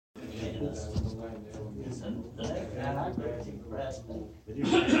The next time I grabbed him, grabbed me.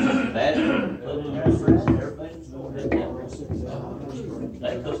 That's put in your friend, everybody's going to them.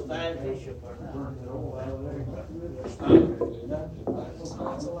 They cook fine fish up there now.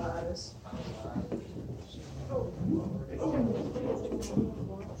 Well,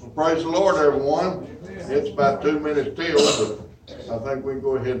 praise the Lord, everyone. It's about 2 minutes till, but I think we can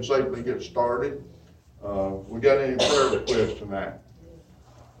go ahead and safely get started. We got any prayer requests tonight?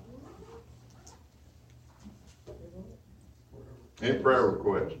 Any prayer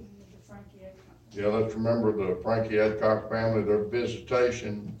requests? Yeah, let's remember the Frankie Adcock family, their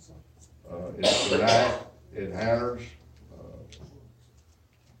visitation is tonight at Hanners,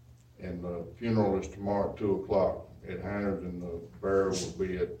 and the funeral is tomorrow at 2 o'clock at Hanners, and the burial will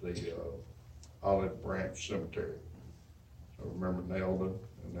be at the Olive Branch Cemetery. So remember Nelda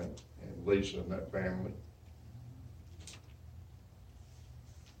and Lisa and that family.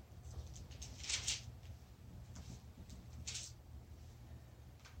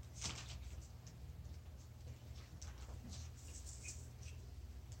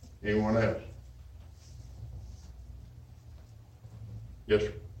 Anyone else? Yes,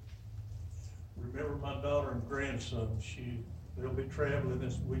 sir. Remember my daughter and grandson, they'll be traveling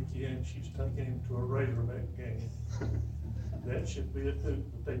this weekend. She's taking him to a Razorback game. That should be a hoot,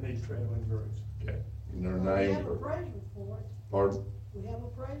 but they need traveling grace. Okay. And their We names have a are, praise report. pardon? We have a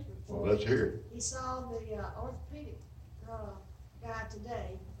praise report. Well, let's hear it. He saw the orthopedic guy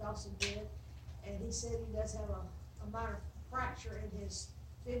today, Dawson did, and he said he does have a minor fracture in his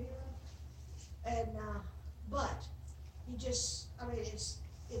fibula. And, but he just,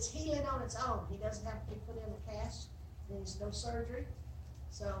 it's healing on its own. He doesn't have to be put in a cast. There's no surgery.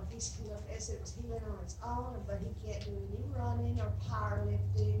 So he said it was healing on its own, but he can't do any running or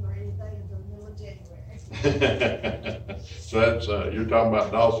powerlifting or anything until the middle of January. So that's, you're talking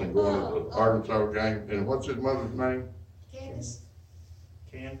about Dawson going to the Arkansas game, and what's his mother's name? Candace,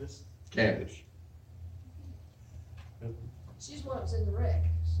 Candace. she's one that was in the wreck.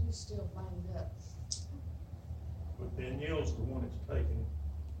 She's still banged up. But Danielle's the one that's taking him.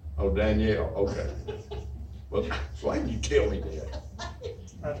 Oh, Danielle, okay. Well, why did you tell me that?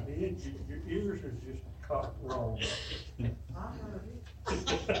 I did, your ears are just cocked wrong. I heard it.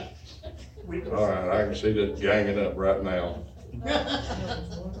 All right, I can see that ganging up right now. You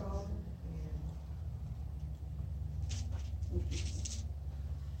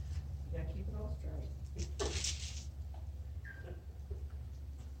gotta keep it all straight.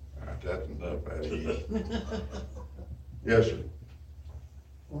 All right, that's enough out of you. Yes, sir.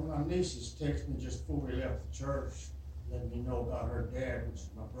 Well, my nieces texted me just before we left the church, letting me know about her dad, which is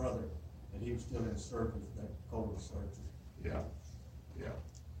my brother, that he was still in surgery for that colon surgery. Yeah. So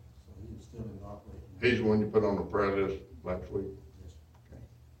he was still in the operating room. He's the one you put on the prayer list last week? Yes. Okay.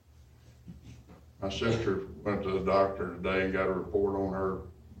 My sister went to the doctor today and got a report on her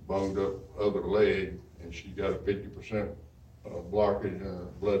bunged up other leg, and she got a 50% blockage in her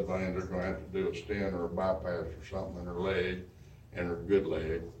blood veins. They're gonna have to do a stent or a bypass or something in her leg, and her good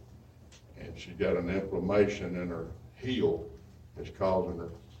leg. And she got an inflammation in her heel that's causing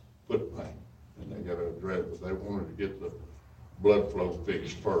her foot pain. And they gotta address it, but they wanted to get the blood flow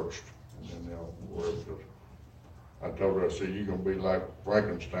fixed first, and then they'll work. I told her, I said, you're gonna be like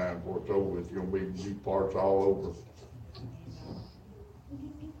Frankenstein before it's over with. You're gonna be new parts all over.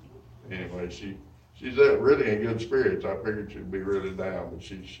 Anyway, she's really in good spirits. I figured she'd be really down, but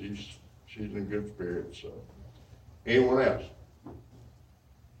she's in good spirits. So, anyone else?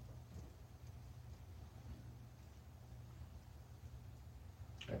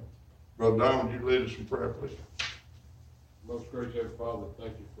 Okay. Brother Don, would you lead us in prayer, please? Most gracious Heavenly Father,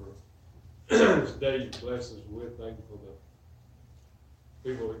 thank you for this day you bless us with. Thank you for the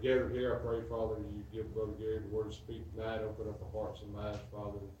people that gathered here. I pray, Father, you give Brother Gary the word to speak tonight. Open up our hearts and minds,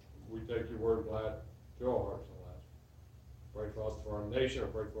 Father. We take your word and apply it to our hearts and lives. Pray, Father, for our nation. I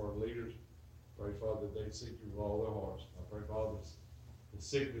pray for our leaders. Pray, Father, that they seek you with all their hearts. I pray, Father, the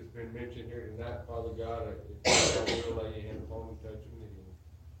sick that's been mentioned here tonight, Father God, if you will, lay your hand upon them, touch them, and heal them.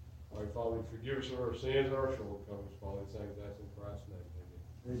 Pray, Father, forgive us of our sins and our shortcomings, Father. Thank that's in Christ's name.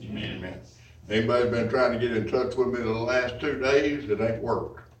 Amen. Amen. Anybody been trying to get in touch with me the last 2 days? It ain't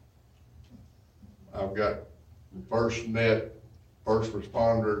worked. I've got FirstNet, first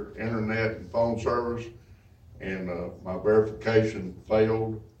responder, internet, and phone service, and my verification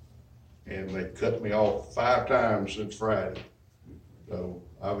failed, and they cut me off 5 times since Friday. So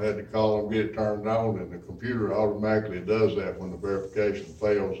I've had to call them, get it turned on, and the computer automatically does that when the verification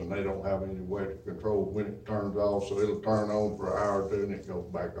fails, and they don't have any way to control when it turns off, so it'll turn on for an hour or two and it goes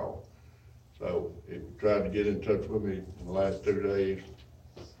back off. So if you tried to get in touch with me in the last 2 days,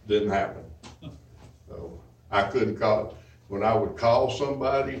 didn't happen. So I couldn't call, when I would call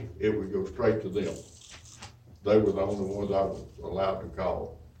somebody, it would go straight to them. They were the only ones I was allowed to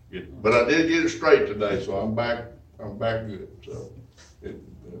call. But I did get it straight today, so I'm back good. So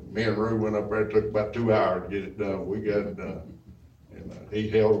me and Rue went up there, it took about 2 hours to get it done. We got it done. And he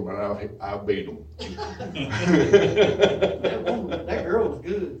held them and I beat them. That girl was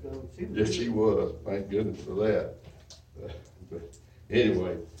good, though. Yes, she was. Thank goodness for that. But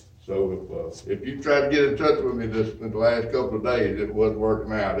anyway, so if you tried to get in touch with me in the last couple of days, it wasn't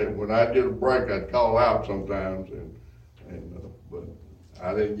working out. When I did a break, I'd call out sometimes, but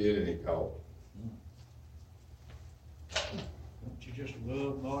I didn't get any calls. Don't you just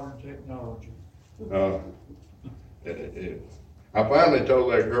love modern technology? I finally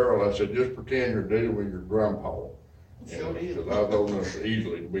told that girl, I said, just pretend you're dealing with your grandpa. Sure did. Because I was old enough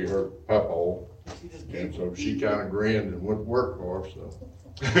easily to be her papa. And so she kind of grinned and went to work for us, so.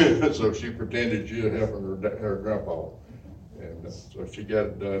 So she pretended she was helping her grandpa. And so she got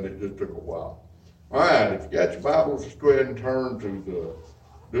it done. It just took a while. All right, if you got your Bibles, let's go ahead and turn to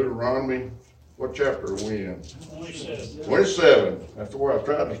the Deuteronomy. What chapter are we in? 27. 27. That's where I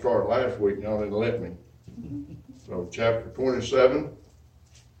tried to start last week, and y'all didn't let me. So chapter 27.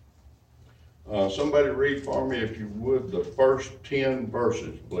 Somebody read for me, if you would, the first 10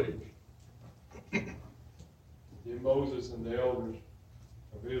 verses, please. Then Moses and the elders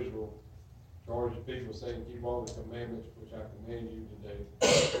of Israel charged the people, saying, keep all the commandments which I command you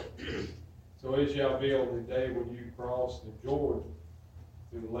today. So it shall be on the day when you cross the Jordan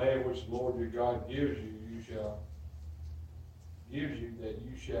through the land which the Lord your God gives you, that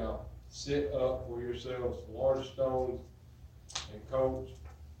you shall set up for yourselves large stones and coat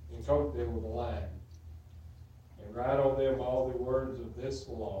them with a line, and write on them all the words of this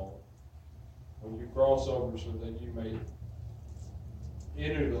law when you cross over, so that you may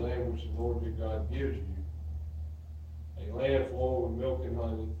enter the land which the Lord your God gives you, a land flowing with milk and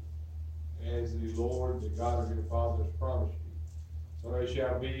honey, as the Lord, the God of your fathers, promised you. So it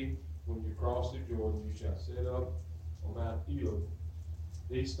shall be, when you cross the Jordan, you shall set up on Mount Elam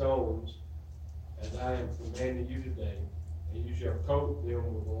these stones, as I am commanding you today, and you shall coat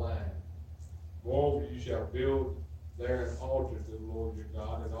them with a line. Moreover, you shall build there an altar to the Lord your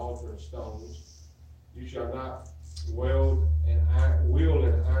God, an altar of stones. You shall not wield an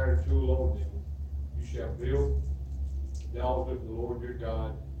iron tool on them. You shall build the altar to the Lord your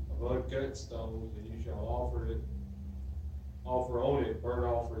God of uncut stones, and you shall offer on it burnt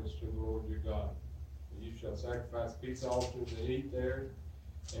offerings to the Lord your God. And you shall sacrifice peace offerings and eat there,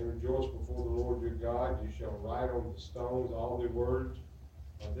 and rejoice before the Lord your God. You shall write on the stones all the words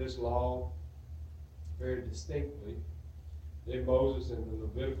of this law very distinctly. Then Moses and the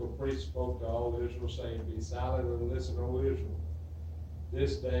Levitical priests spoke to all Israel, saying, be silent and listen, O Israel.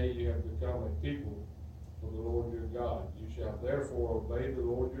 This day you have become a people for the Lord your God. You shall therefore obey the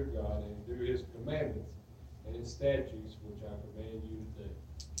Lord your God, and do his commandments and his statutes, which I command you today.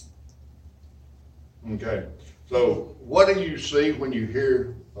 Okay, so what do you see when you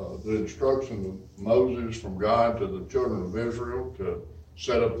hear the instruction of Moses from God to the children of Israel to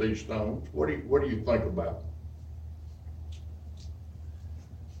set up these stones? What do you think about?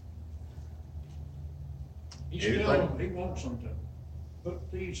 He's telling them he wants them to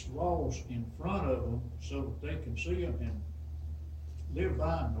put these laws in front of them so that they can see them and live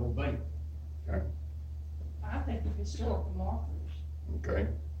by and obey. Okay. I think of historical markers. Okay.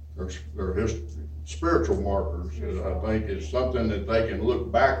 They're spiritual markers, I think, is something that they can look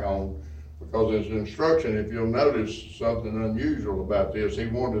back on, because it's instruction. If you'll notice something unusual about this, he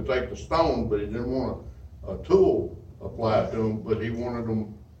wanted to take the stones, but he didn't want a tool applied to them, but he wanted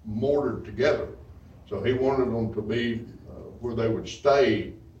them mortared together. So he wanted them to be where they would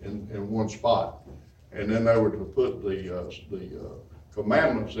stay in one spot. And then they were to put the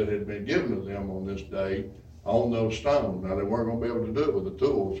commandments that had been given to them on this day on those stones. Now, they weren't going to be able to do it with the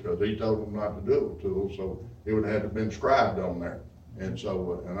tools, because he told them not to do it with tools, so it would have to have been scribed on there. And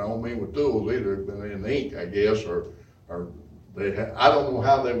so, and I don't mean with tools either, it's been in ink, I guess, or they had, I don't know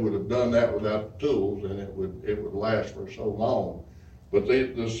how they would have done that without the tools, and it would last for so long. But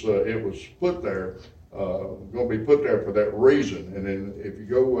it was put there, going to be put there for that reason. And then if you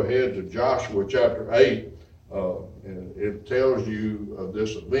go ahead to Joshua chapter 8, and it tells you of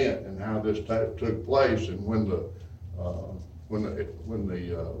this event and how this took place, and when the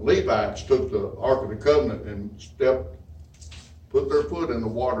Levites took the Ark of the Covenant and put their foot in the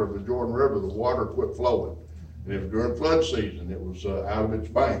water of the Jordan River, the water quit flowing. And it was during flood season, it was out of its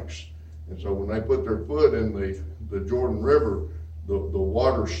banks. And so when they put their foot in the Jordan River, the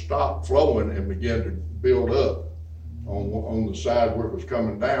water stopped flowing and began to build up. on the side where it was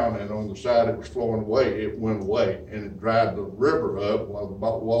coming down, and on the side it was flowing away, it went away, and it dried the river up while the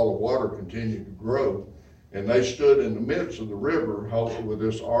wall of water continued to grow. And they stood in the midst of the river with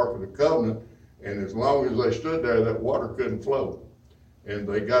this Ark of the Covenant, and as long as they stood there, that water couldn't flow. And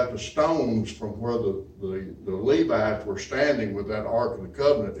they got the stones from where the Levites were standing with that Ark of the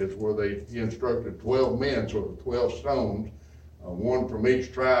Covenant, is where he instructed 12 men, so it was 12 stones, one from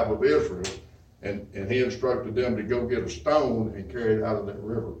each tribe of Israel, and he instructed them to go get a stone and carry it out of that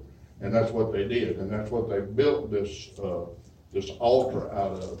river. And that's what they did, and that's what they built this altar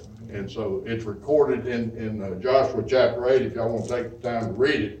out of. And so it's recorded in Joshua chapter 8, if y'all want to take the time to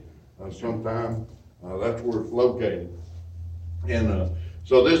read it sometime. That's where it's located. And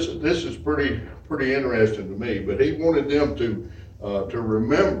so this is pretty interesting to me. But he wanted them to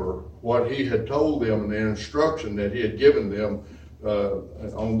remember what he had told them and the instruction that he had given them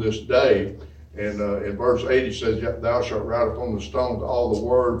on this day. And in verse 8 he says, "Thou shalt write upon the stones all the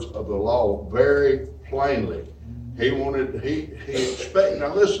words of the law very plainly."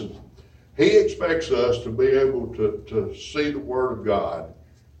 Now listen, he expects us to be able to see the Word of God,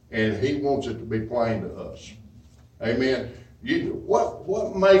 and he wants it to be plain to us. Amen.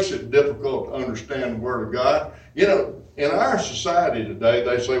 What makes it difficult to understand the Word of God? You know, in our society today,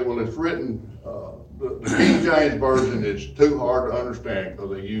 they say, well, it's written, the King James Version is too hard to understand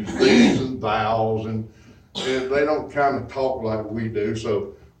because they use these and thous, and they don't kind of talk like we do.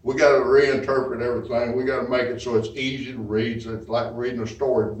 So we got to reinterpret everything. We got to make it so it's easy to read. So it's like reading a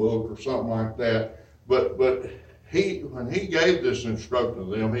storybook or something like that. But when he gave this instruction to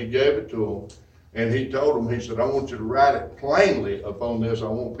them, he gave it to them, and he told them, he said, I want you to write it plainly upon this. I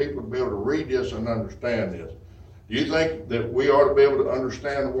want people to be able to read this and understand this. Do you think that we ought to be able to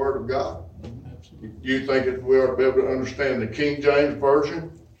understand the Word of God? Absolutely. Do you think that we ought to be able to understand the King James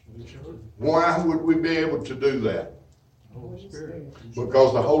Version? Why would we be able to do that? Holy Spirit.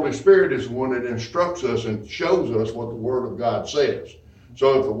 Because the Holy Spirit is the one that instructs us and shows us what the Word of God says.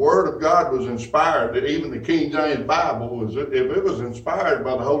 So if the Word of God was inspired, that even the King James Bible, if it was inspired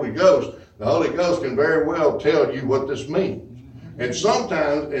by the Holy Ghost can very well tell you what this means. And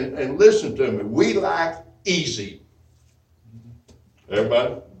sometimes, and listen to me, we like easy.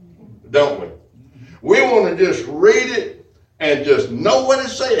 Everybody? Don't we? We want to just read it and just know what it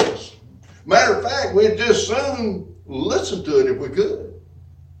says. Matter of fact, we'd just soon listen to it if we could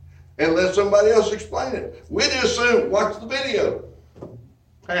and let somebody else explain it. We'd just soon watch the video.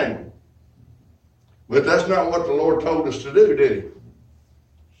 Hadn't we? But that's not what the Lord told us to do, did he?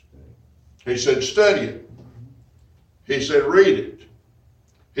 He said, study it. He said, read it.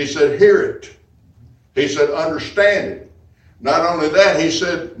 He said, hear it. He said, understand it. Not only that, he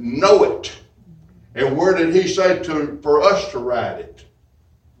said, know it. And where did he say for us to write it?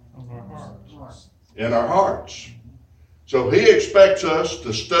 On our hearts. In our hearts. So he expects us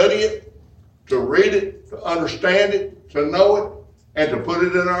to study it, to read it, to understand it, to know it, and to put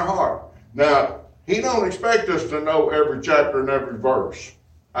it in our heart. Now, he don't expect us to know every chapter and every verse.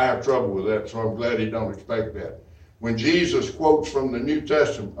 I have trouble with that, so I'm glad he don't expect that. When Jesus quotes from the New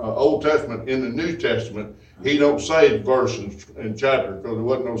Testament, Old Testament in the New Testament, he don't say verse and chapter because there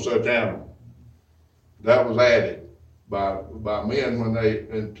wasn't no such animal. That was added by men when they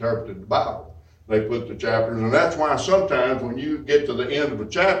interpreted the Bible. They put the chapters, and that's why sometimes when you get to the end of a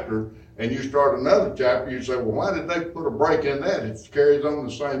chapter and you start another chapter, you say, well, why did they put a break in that? It carries on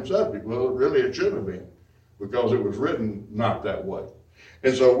the same subject. Well, really it shouldn't have been, because it was written not that way.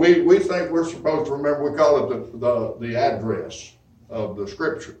 And so we think we're supposed to remember, we call it the address of the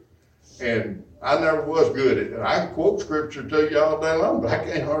Scripture. And I never was good at it. I can quote Scripture to you all day long, but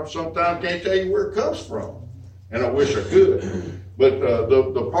I sometimes can't tell you where it comes from. And I wish I could. But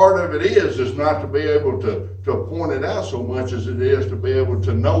the part of it is not to be able to point it out so much as it is to be able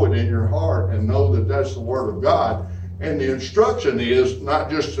to know it in your heart and know that that's the Word of God. And the instruction is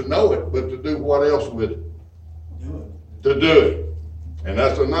not just to know it, but to do what else with it? To do it. And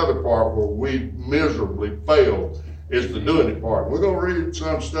that's another part where we miserably fail, is the doing it part. We're going to read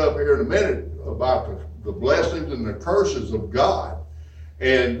some stuff here in a minute about the blessings and the curses of God.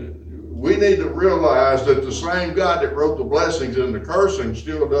 And we need to realize that the same God that wrote the blessings and the cursing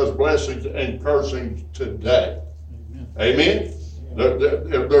still does blessings and cursings today. Amen?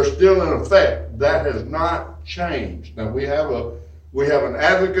 They're still in effect. That has not changed. Now we have an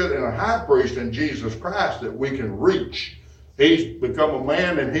advocate and a high priest in Jesus Christ that we can reach. He's become a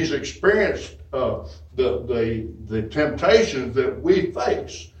man and he's experienced the temptations that we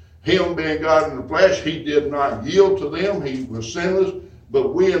face. Him being God in the flesh, he did not yield to them. He was sinless,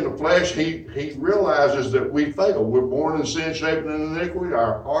 But we in the flesh, he realizes that we fail. We're born in sin, shaped in iniquity.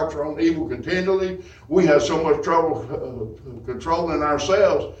 Our hearts are on evil continually. We have so much trouble controlling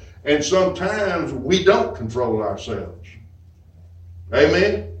ourselves. And sometimes we don't control ourselves.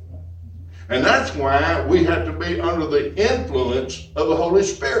 Amen? And that's why we have to be under the influence of the Holy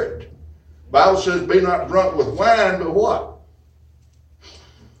Spirit. The Bible says, be not drunk with wine, but what?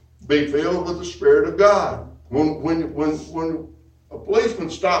 Be filled with the Spirit of God. When a policeman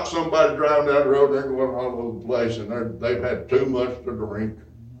stops somebody driving down the road, they're going all over the place, and they've had too much to drink,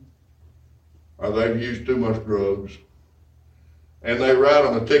 or they've used too much drugs, and they write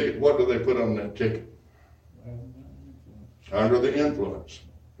them a ticket. What do they put on that ticket? Under the influence.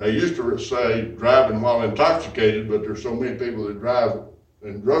 They used to say driving while intoxicated, but there's so many people that drive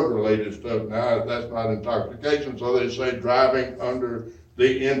and drug-related stuff now, that's not intoxication, so they say driving under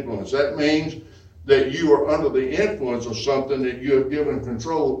the influence. That means that you are under the influence of something, that you have given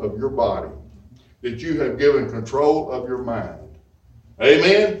control of your body, that you have given control of your mind.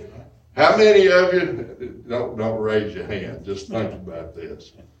 Amen? How many of you, don't raise your hand, just think about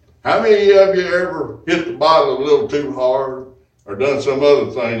this. How many of you ever hit the bottle a little too hard, or done some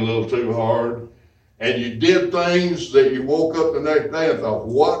other thing a little too hard, and you did things that you woke up the next day and thought,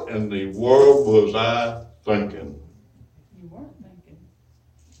 what in the world was I thinking? You weren't thinking.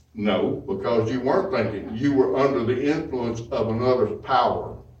 No, because you weren't thinking. You were under the influence of another's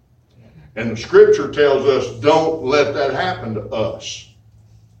power. And the scripture tells us, don't let that happen to us.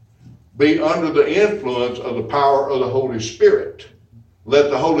 Be under the influence of the power of the Holy Spirit.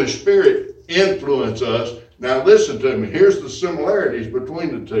 Let the Holy Spirit influence us. Now listen to me. Here's the similarities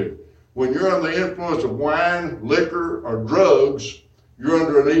between the two. When you're under the influence of wine, liquor, or drugs, you're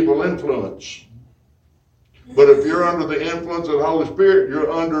under an evil influence. But if you're under the influence of the Holy Spirit,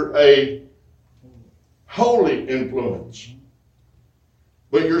 you're under a holy influence.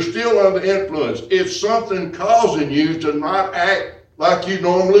 But you're still under influence. It's something causing you to not act like you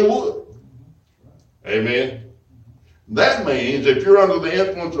normally would. Amen. That means if you're under the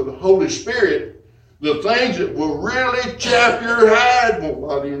influence of the Holy Spirit, the things that will really chap your hide won't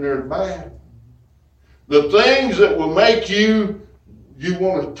bother you near as bad. The things that will make you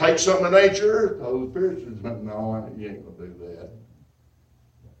want to take something that ain't yours, the Holy Spirit says, no, you ain't going to do that.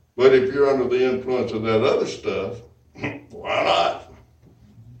 But if you're under the influence of that other stuff, why not?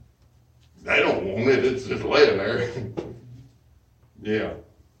 They don't want it. It's just laying there. Yeah.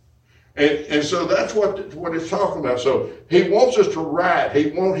 And so that's what it's talking about. So he wants us to write. He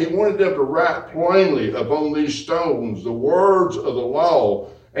wanted them to write plainly upon these stones the words of the law.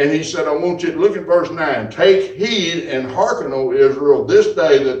 And he said, I want you to look at verse 9. Take heed and hearken, O Israel, this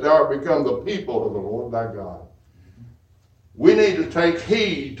day that thou art become the people of the Lord thy God. We need to take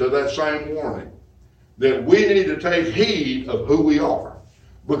heed to that same warning. That we need to take heed of who we are.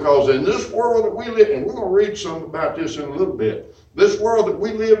 Because in this world that we live in, we're going to read some about this in a little bit. This world that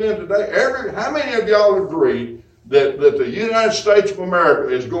we live in today, how many of y'all agree that the United States of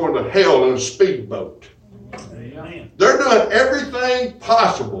America is going to hell in a speedboat? Amen. They're doing everything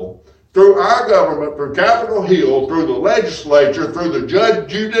possible through our government, through Capitol Hill, through the legislature, through the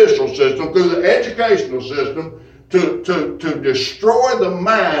judicial system, through the educational system, to destroy the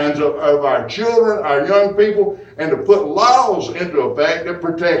minds of our children, our young people, and to put laws into effect that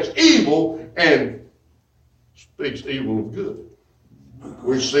protects evil and speaks evil of good.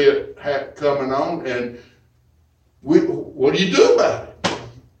 We see it coming on, and what do you do about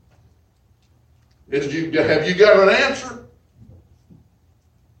it? Have you got an answer?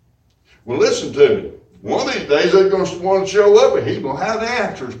 Well, listen to me. One of these days they're going to want to show up, and he's going to have the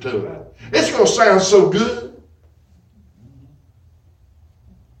answers to it. It's going to sound so good.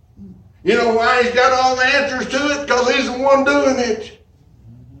 You know why he's got all the answers to it? Because he's the one doing it.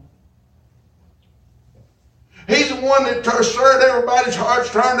 He's the one that stirred everybody's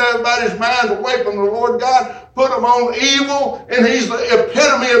hearts, turned everybody's minds away from the Lord God, put them on evil, and he's the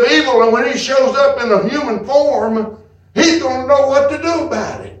epitome of evil. And when he shows up in a human form, he's going to know what to do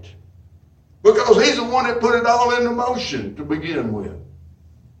about it. Because he's the one that put it all into motion to begin with.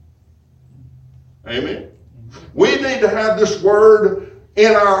 Amen? We need to have this word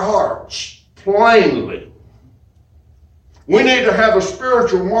in our hearts, plainly. We need to have a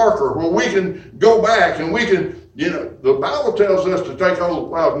spiritual marker where we can go back and we can, the Bible tells us to take hold of the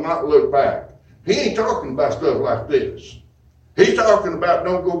plow and not look back. He ain't talking about stuff like this. He's talking about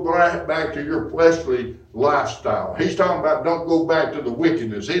don't go back to your fleshly lifestyle. He's talking about don't go back to the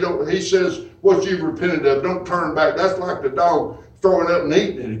wickedness. He says what you've repented of, don't turn back. That's like the dog throwing up and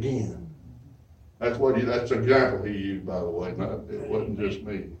eating it again. That's the example he used, by the way. It wasn't just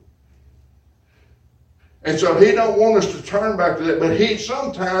me. And so he don't want us to turn back to that. But he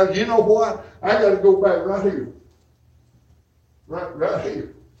sometimes, you know what? I got to go back right here. Right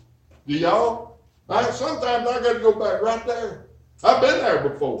here. Do y'all? Sometimes I got to go back right there. I've been there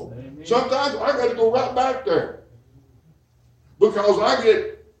before. Amen. Sometimes I got to go right back there. Because I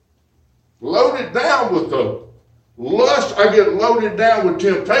get loaded down with the lust. I get loaded down with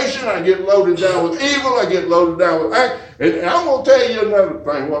temptation. I get loaded down with evil. I get loaded down with act. And I'm going to tell you another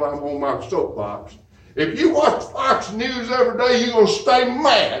thing while I'm on my soapbox. If you watch Fox News every day, you're going to stay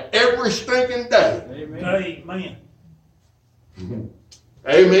mad every stinking day. Amen. Amen.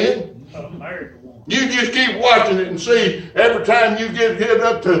 Amen. I'm married to one. You just keep watching it and see every time you get hit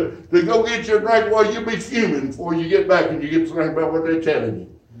up to go get your drink, well, you'll be fuming before you get back and you get to think about what they're telling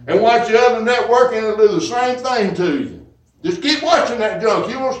you. And watch the other network and it'll do the same thing to you. Just keep watching that junk.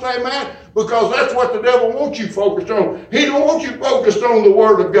 You won't stay mad because that's what the devil wants you focused on. He don't want you focused on the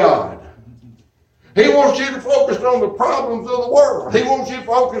Word of God. He wants you to focus on the problems of the world. He wants you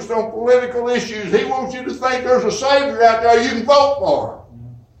focused on political issues. He wants you to think there's a Savior out there you can vote for.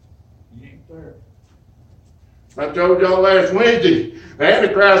 You ain't there. I told y'all last Wednesday, the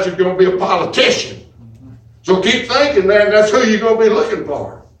Antichrist is going to be a politician. So keep thinking that that's who you're going to be looking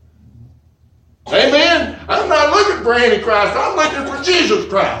for. Amen? I'm not looking for Antichrist. I'm looking for Jesus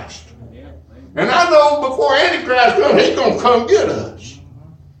Christ. And I know before Antichrist comes, he's going to come get us.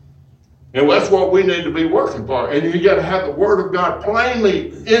 And that's what we need to be working for. And you got to have the Word of God plainly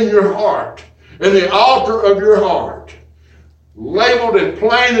in your heart, in the altar of your heart, labeled and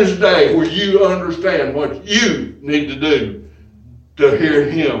plain as day, where you understand what you need to do to hear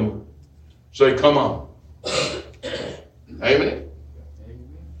Him say, come on. Amen.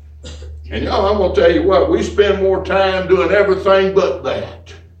 And y'all, I'm going to tell you what, we spend more time doing everything but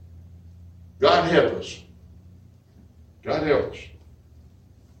that. God help us. God help us.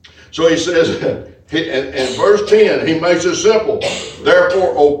 So he says, in verse 10, he makes it simple.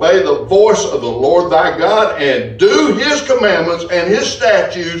 Therefore, obey the voice of the Lord thy God and do his commandments and his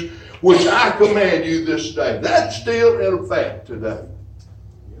statutes, which I command you this day. That's still in effect today.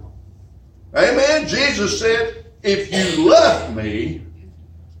 Amen. Jesus said, if you love me,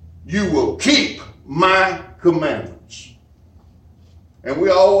 you will keep my commandments. And we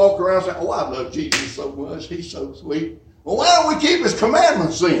all walk around saying, oh, I love Jesus so much. He's so sweet. Well, why don't we keep his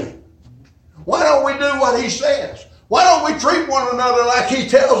commandments then? Why don't we do what he says? Why don't we treat one another like he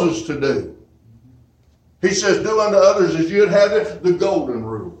tells us to do? He says, do unto others as you'd have it, the golden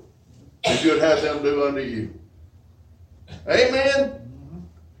rule, as you'd have them do unto you. Amen?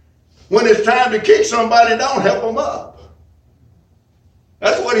 When it's time to kick somebody, don't help them up.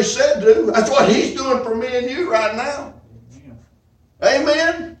 That's what he said do. That's what he's doing for me and you right now.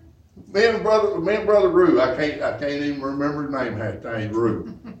 Amen? Me and brother Rue, I can't even remember his name half the time,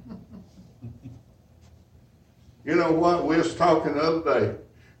 Rue. You know what? We was talking the other day,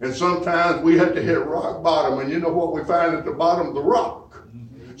 and sometimes we have to hit rock bottom, and you know what we find at the bottom? The rock.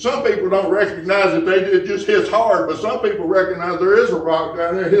 Some people don't recognize it. It just hits hard, but some people recognize there is a rock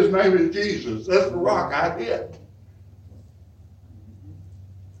down there. His name is Jesus. That's the rock I hit.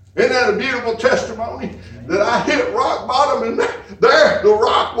 Isn't that a beautiful testimony? That I hit rock bottom, and there the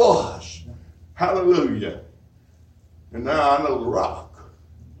rock was. Hallelujah. And now I know the rock.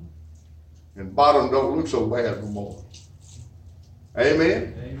 And bottom don't look so bad no more.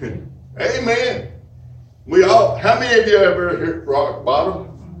 Amen? Amen. Amen. We all, how many of you ever hit rock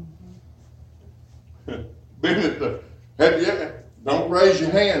bottom? Been at the, have you ever, don't raise your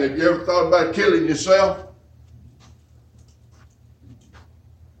hand. Have you ever thought about killing yourself?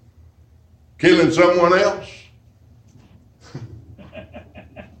 Killing someone else?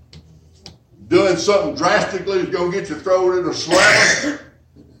 Doing something drastically that's going to get you thrown in a slammer?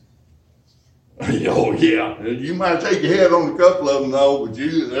 Oh, yeah. You might take your head on a couple of them, though,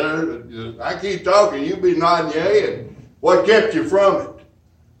 but I keep talking, you'll be nodding your head. What kept you from it?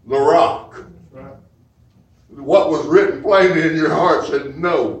 The rock. Right. What was written plainly in your heart said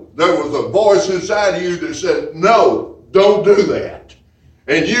no. There was a voice inside of you that said, no, don't do that.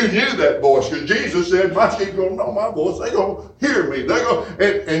 And you knew that voice, because Jesus said, my sheep don't know my voice. They're going to hear me. They're going,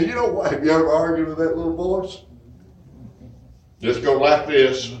 and you know what? Have you ever argued with that little voice? Just go like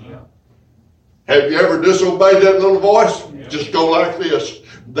this. Have you ever disobeyed that little voice? Yeah. Just go like this.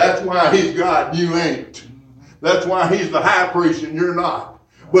 That's why he's God and you ain't. That's why he's the high priest and you're not.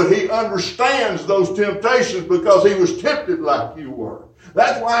 But he understands those temptations because he was tempted like you were.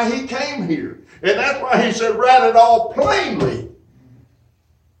 That's why he came here. And that's why he said, write it all plainly.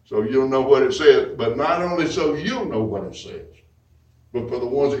 So you'll know what it says. But not only so you'll know what it says, but for the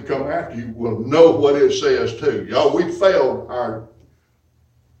ones that come after you will know what it says too. Y'all, we failed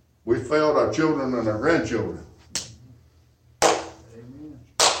We failed our children and our grandchildren.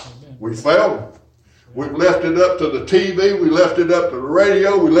 We failed them. We've left it up to the TV, we left it up to the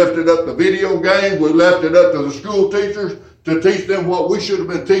radio, we left it up to video games, we left it up to the school teachers to teach them what we should have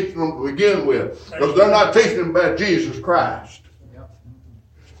been teaching them to begin with. Because they're not teaching them about Jesus Christ.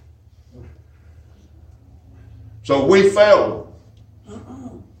 So we failed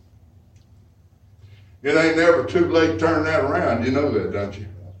them. It ain't never too late to turn that around. You know that, don't you?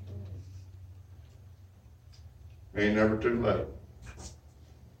 Ain't never too late.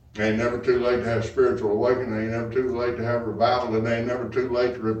 Ain't never too late to have spiritual awakening. Ain't never too late to have revival. It ain't never too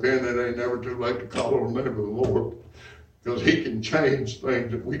late to repent. It ain't never too late to call on the name of the Lord. Because he can change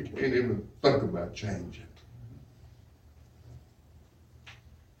things that we can't even think about changing.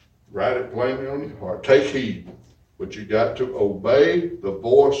 Write it plainly on your heart. Take heed. But you got to obey the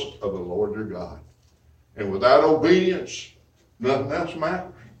voice of the Lord your God. And without obedience, nothing else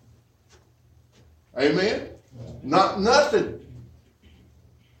matters. Amen? Not nothing.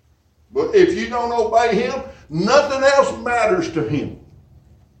 But if you don't obey him, nothing else matters to him.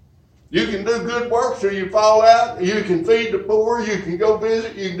 You can do good works till you fall out. You can feed the poor. You can go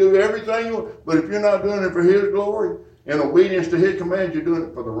visit. You can do everything you want. But if you're not doing it for his glory and obedience to his commands, you're doing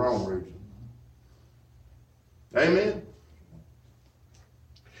it for the wrong reason. Amen?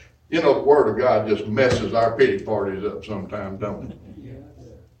 You know, the Word of God just messes our pity parties up sometimes, don't it?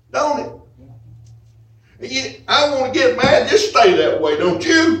 Don't it? I want to get mad. Just stay that way, don't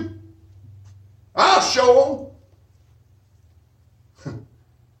you? I'll show them.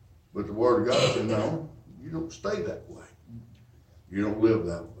 But the Word of God said, no, you don't stay that way. You don't live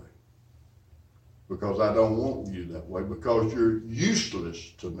that way. Because I don't want you that way. Because you're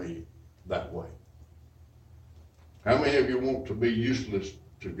useless to me that way. How many of you want to be useless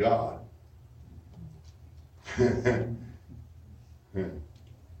to God?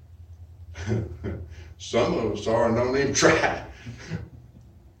 Some of us are and don't even try.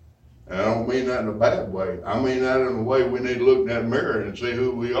 And I don't mean that in a bad way. I mean that in a way we need to look in that mirror and see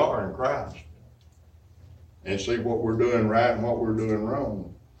who we are in Christ. And see what we're doing right and what we're doing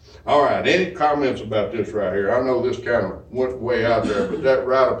wrong. All right, any comments about this right here? I know this kind of went way out there, but that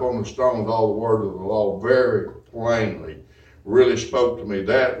right upon the stones, all the word of the law very plainly really spoke to me.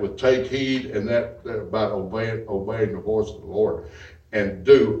 That would take heed, and that about obeying the voice of the Lord and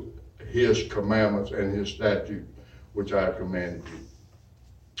do his commandments and his statutes, which I have commanded you.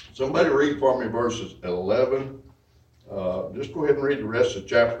 Somebody read for me verses 11. Just go ahead and read the rest of the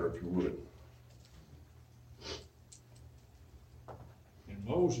chapter if you would. And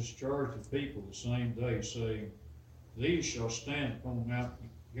Moses charged the people the same day, saying, These shall stand upon Mount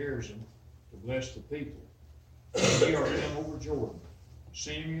Gerizim to bless the people. And ye are come over Jordan,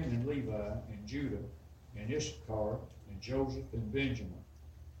 Simeon and Levi and Judah and Issachar and Joseph and Benjamin.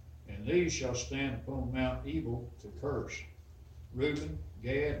 And these shall stand upon Mount Ebal to curse, Reuben,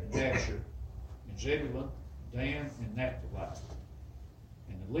 Gad, and Asher, and Zebulun, Dan, and Naphtali.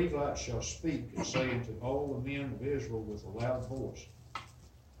 And the Levites shall speak and say unto all the men of Israel with a loud voice,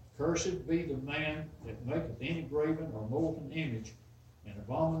 Cursed be the man that maketh any graven or molten image, an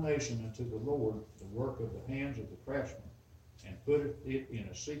abomination unto the Lord, the work of the hands of the craftsman, and putteth it in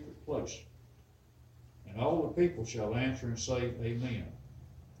a secret place. And all the people shall answer and say, Amen.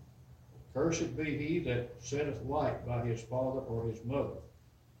 Cursed be he that setteth light by his father or his mother.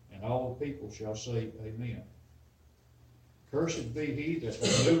 And all the people shall say, Amen. Cursed be he that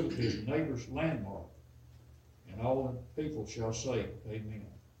removeth his neighbor's landmark. And all the people shall say, Amen.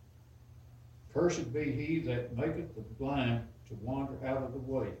 Cursed be he that maketh the blind to wander out of the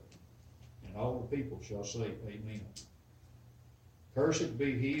way. And all the people shall say, Amen. Cursed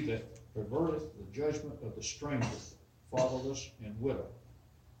be he that perverteth the judgment of the stranger, fatherless, and widow.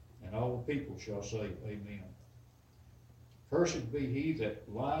 And all the people shall say, Amen. Cursed be he that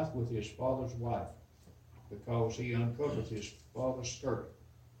lieth with his father's wife, because he uncovereth his father's skirt.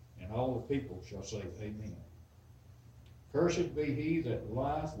 And all the people shall say, Amen. Cursed be he that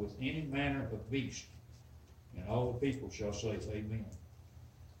lieth with any manner of beast. And all the people shall say, Amen.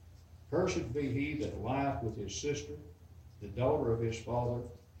 Cursed be he that lieth with his sister, the daughter of his father,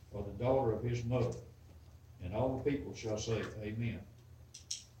 or the daughter of his mother. And all the people shall say, Amen.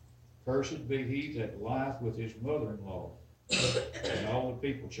 Cursed be he that lieth with his mother-in-law. And all the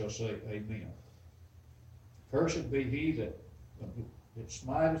people shall say, Amen. Cursed be he that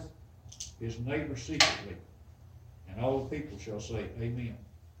smiteth his neighbor secretly. And all the people shall say, Amen.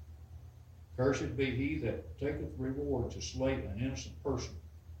 Cursed be he that taketh reward to slay an innocent person.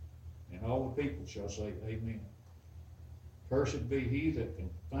 And all the people shall say, Amen. Cursed be he that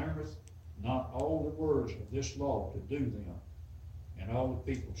confirmeth not all the words of this law to do them. And all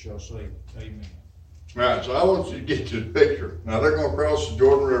the people shall say, amen. All right, so I want you to get to the picture. Now, they're gonna cross the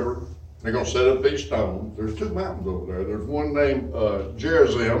Jordan River. They're gonna set up these stones. There's two mountains over there. There's one named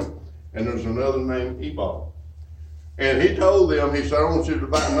Gerizim, and there's another named Ebal. And he told them, he said, I want you to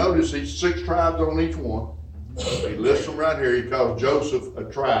notice these 6 tribes on each one. He lists them right here. He calls Joseph a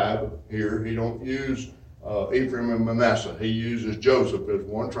tribe here. He don't use Ephraim and Manasseh. He uses Joseph as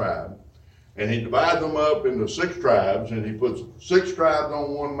one tribe. And he divides them up into 6 tribes, and he puts 6 tribes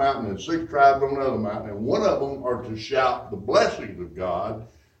on one mountain and 6 tribes on another mountain. And one of them are to shout the blessings of God,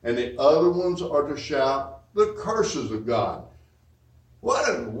 and the other ones are to shout the curses of God. What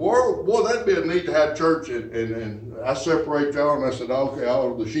in the world? Boy, that'd be a neat to have church, and I separate y'all, and I said, okay,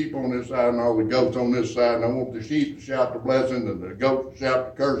 all the sheep on this side and all the goats on this side, and I want the sheep to shout the blessings and the goats to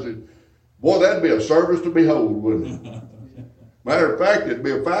shout the curses. Boy, that'd be a service to behold, wouldn't it? Matter of fact, it'd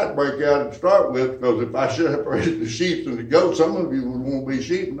be a fight break out to start with, because if I separated the sheep and the goats, some of you would want to be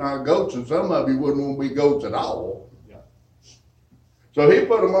sheep and not goats, and some of you wouldn't want to be goats at all. Yeah. So he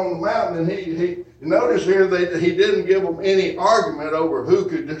put them on the mountain, and he notice here that he didn't give them any argument over who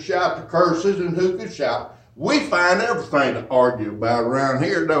could shout the curses and who could shout. We find everything to argue about around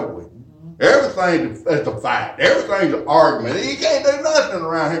here, don't we? Everything is a fight. Everything's an argument. You can't do nothing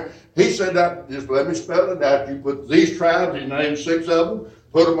around here. He said, just let me spell it out. You put these tribes, he named 6 of them,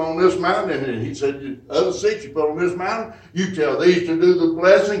 put them on this mountain, and he said, the other 6 you put on this mountain, you tell these to do the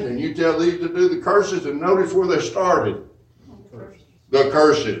blessings, and you tell these to do the curses, and notice where they started. The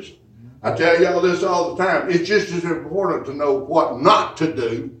curses. I tell y'all this all the time. It's just as important to know what not to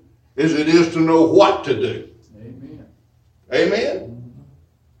do as it is to know what to do. Amen. Amen?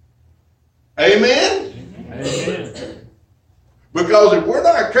 Amen? Amen. Because if we're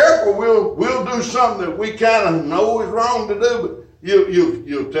not careful, we'll do something that we kind of know is wrong to do, but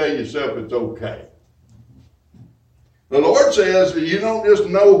you'll tell yourself it's okay. The Lord says that you don't just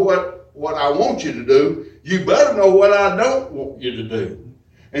know what I want you to do, you better know what I don't want you to do.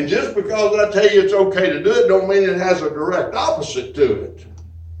 And just because I tell you it's okay to do it, don't mean it has a direct opposite to it.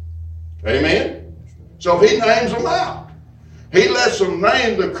 Amen? So he names them out. He lets them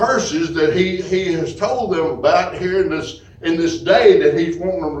name the curses that he has told them about here in this day that he's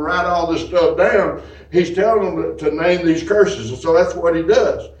wanting them to write all this stuff down. He's telling them to name these curses. And so that's what he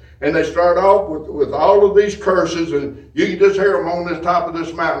does. And they start off with all of these curses, and you can just hear them on this top of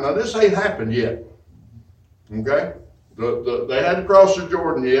this mountain. Now, this ain't happened yet. Okay? They hadn't crossed the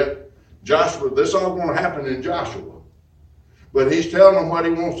Jordan yet. Joshua, this all going to happen in Joshua. But he's telling them what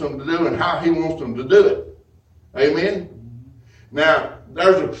he wants them to do and how he wants them to do it. Amen? Now,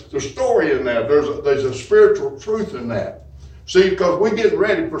 there's a story in that. There's a spiritual truth in that. See, because we're getting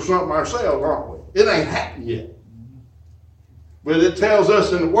ready for something ourselves, aren't we? It ain't happened yet. But it tells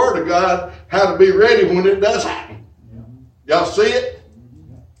us in the Word of God how to be ready when it does happen. Y'all see it?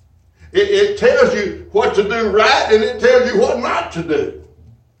 It tells you what to do right, and it tells you what not to do.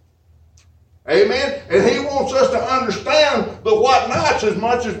 Amen? And he wants us to understand the what-nots as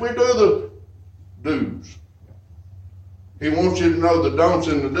much as we do the do's. He wants you to know the don'ts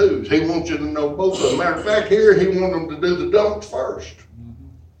and the do's. He wants you to know both of them. Matter of fact, here he wants them to do the don'ts first.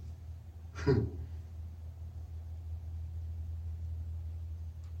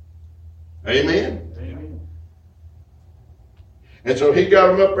 Amen? Amen. And so he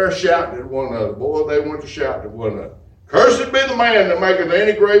got them up there shouting at one another. Boy, they went to shout at one another. Cursed be the man that maketh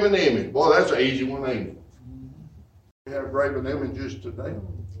any graven image. Boy, that's an easy one, ain't it? We have graven images today.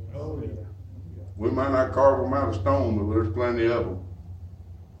 Oh, yeah. We might not carve them out of stone, but there's plenty of them.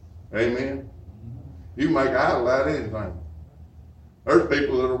 Amen? You can make an idol out of anything. There's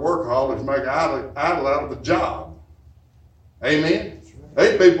people that are workaholics make an idol out of a job. Amen?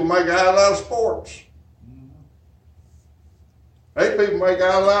 Hey, people make an idol out of sports. Hey, people make an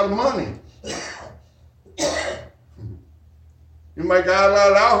idol out of money. You make an idol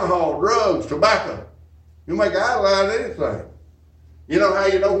out of alcohol, drugs, tobacco. You make an idol out of anything. You know how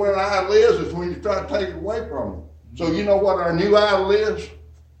you know when an idol is when you try to take it away from them. So you know what our new idol is?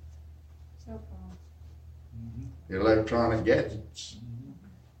 Cell phone. Electronic gadgets.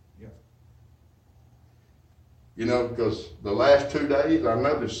 Yeah. You know, because the last 2 days I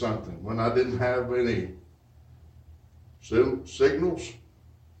noticed something. When I didn't have any signals,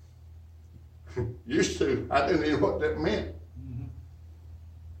 used to, I didn't even know what that meant.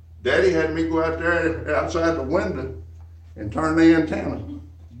 Daddy had me go out there outside the window and turn the antenna.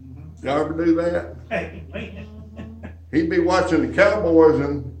 Y'all ever do that? He'd be watching the Cowboys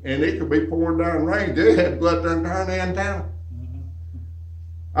and it could be pouring down rain. They had to go out there and turn the antenna.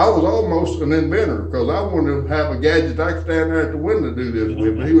 I was almost an inventor because I wanted to have a gadget I could stand there at the window and do this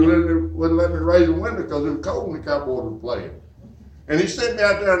with. But he wouldn't let me raise the window because it was cold and the Cowboys were playing. And he sent me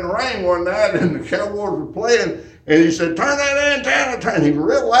out there in the rain one night, and the Cowboys were playing, and he said, turn that antenna, turn. He was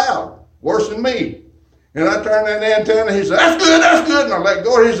real loud, worse than me. And I turned that antenna, he said, that's good, and I let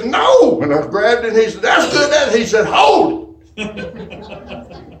go, and he said, no! And I grabbed it, and he said, that's good, he said, hold it!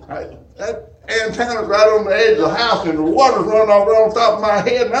 That antenna's right on the edge of the house, and the water's running off right on top of my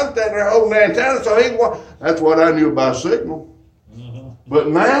head, and I'm standing there holding the antenna, so that's what I knew about signal. But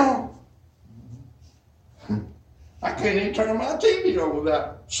now, I can't even turn my TV on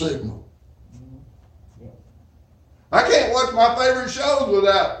without signal. I can't watch my favorite shows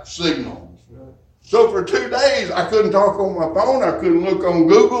without signal. So for 2 days, I couldn't talk on my phone, I couldn't look on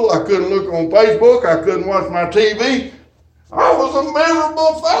Google, I couldn't look on Facebook, I couldn't watch my TV. I was a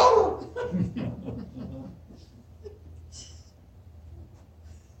miserable fellow.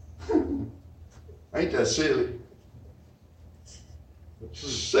 Ain't that silly?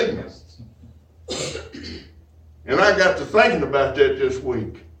 Signal. And I got to thinking about that this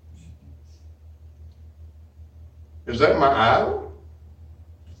week. Is that my idol?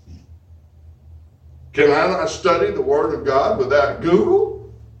 Can I not study the Word of God without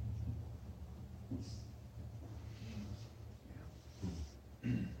Google?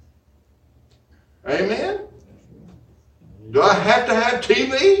 Amen? Do I have to have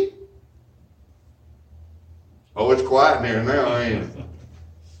TV? Oh, it's quiet in here now, ain't it?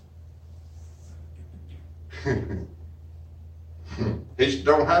 He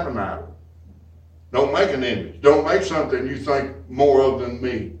don't have an idol. Don't make an image. Don't make something you think more of than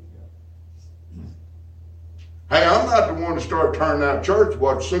me. Hey, I'm not the one to start turning out church to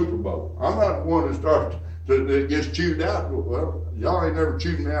watch Super Bowl. I'm not the one that gets chewed out. Well, y'all ain't never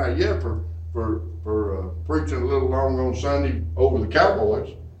chewed me out yet for preaching a little long on Sunday over the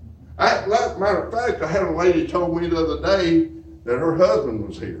Cowboys. Matter of fact, I had a lady told me the other day that her husband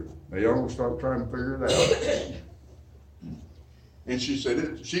was here. They almost started trying to figure it out. And she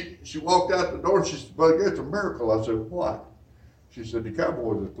said, she walked out the door and she said, but it's a miracle. I said, what? She said, the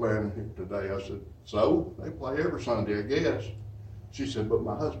Cowboys are playing here today. I said, so? They play every Sunday, I guess. She said, but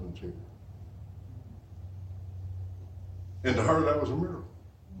my husband's here. And to her, that was a miracle.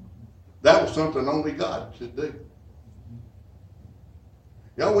 That was something only God could do.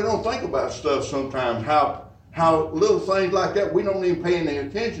 Y'all, we don't think about stuff sometimes, how little things like that we don't even pay any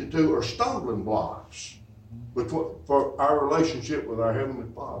attention to are stumbling blocks for our relationship with our Heavenly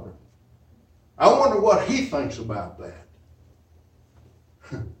Father. I wonder what He thinks about that.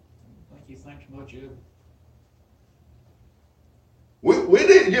 I don't think He thinks much of it. We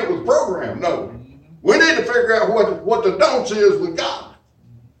need to get with the program, no. We need to figure out what the don'ts is with God.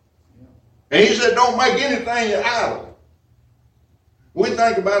 And He said, don't make anything your idol. We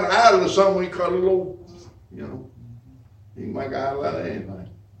think about an idol as something we call a little, you can make an idol out of anything.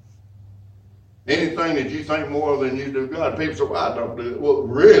 Anything that you think more than you do God. People say, well, I don't do it. Well,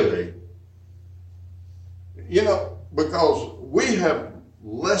 really? Because we have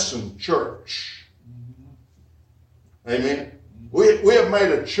lessened church. Amen? We have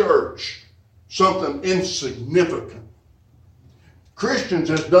made a church something insignificant. Christians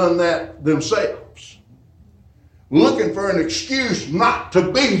have done that themselves. Looking for an excuse not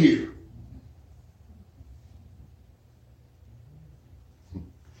to be here.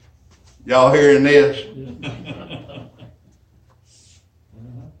 Y'all hearing this?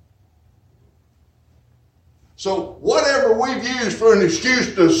 So whatever we've used for an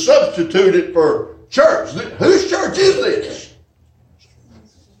excuse to substitute it for church, whose church is this?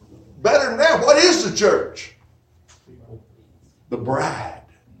 Better than that, what is the church? The bride.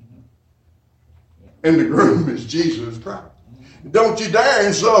 And the groom is Jesus Christ. Don't you dare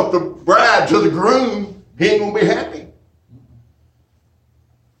insult the bride to the groom. He ain't going to be happy.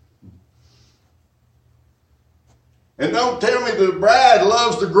 And don't tell me the bride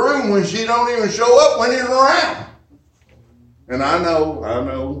loves the groom when she don't even show up when he's around. And I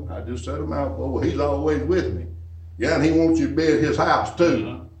know, I just said a mouthful, well, he's always with me. Yeah, and he wants you to be at his house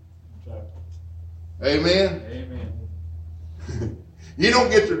too. Amen? Amen. You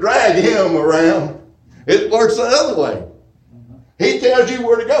don't get to drag him around. It works the other way. He tells you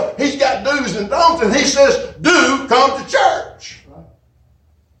where to go. He's got do's and don'ts, and he says, do come to church.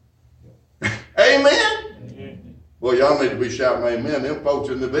 Amen? Well, y'all need to be shouting amen. Them folks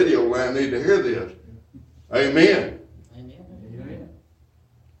in the video land need to hear this. Amen. Amen.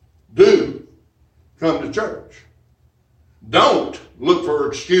 Do come to church. Don't look for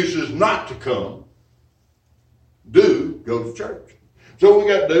excuses not to come. Do go to church. So we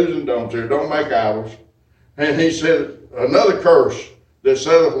got do's and don'ts here. Don't make idols. And he said another curse that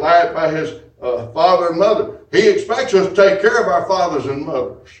saith light by his father and mother. He expects us to take care of our fathers and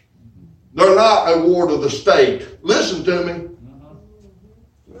mothers. They're not a ward of the state. Listen to me.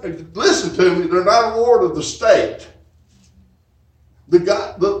 listen to me, they're not a ward of the state.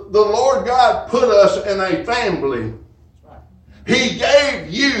 The Lord God put us in a family. He gave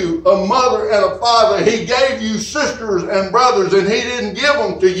you a mother and a father. He gave you sisters and brothers, and He didn't give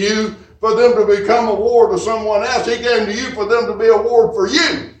them to you for them to become a ward of someone else. He gave them to you for them to be a ward for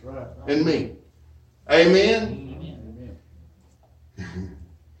you and me. Amen?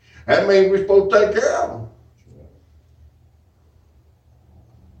 That means we're supposed to take care of them.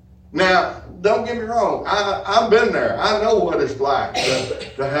 Now, don't get me wrong. I've been there. I know what it's like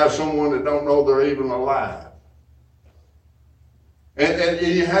to have someone that don't know they're even alive. And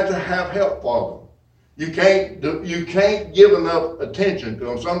you have to have help for them. You can't give enough attention to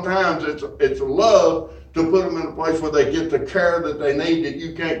them. Sometimes it's a love to put them in a place where they get the care that they need that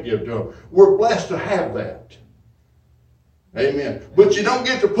you can't give to them. We're blessed to have that. Amen. But you don't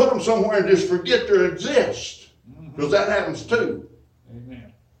get to put them somewhere and just forget to exist. Because that happens too.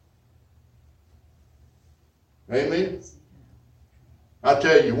 Amen. Amen. I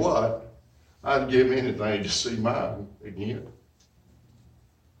tell you what, I'd give anything to see mine again.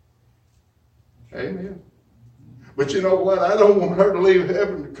 Amen. But you know what? I don't want her to leave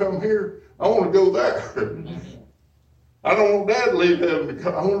heaven to come here. I want to go there. I don't want Dad to leave heaven to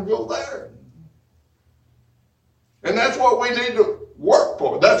come. I want to go there. And that's what we need to work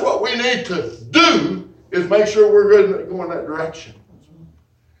for. That's what we need to do, is make sure we're going that direction.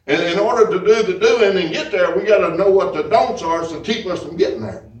 And in order to do the doing and get there, we got to know what the don'ts are to keep us from getting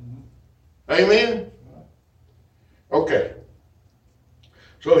there. Amen? Okay.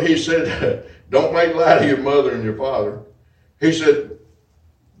 So he said, don't make light of your mother and your father. He said,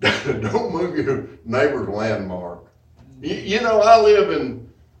 don't move your neighbor's landmark. You know, I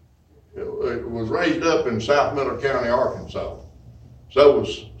was raised up in South Middle County, Arkansas. So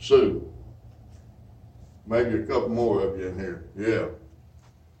was Sue. Maybe a couple more of you in here. Yeah.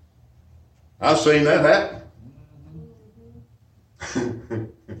 I've seen that happen.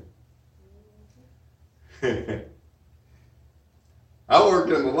 I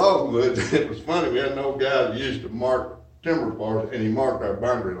worked in the logwoods. It was funny. We had an old guy that used to mark timber for us, and he marked our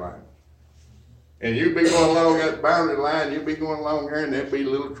boundary line. And you'd be going along that boundary line, you'd be going along there, and there'd be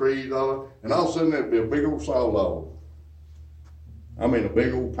little trees, and all of a sudden there'd be a big old saw log. I mean, a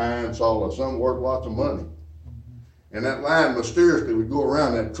big old pine saw log, something worth lots of money. And that line mysteriously would go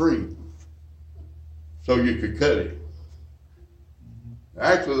around that tree so you could cut it.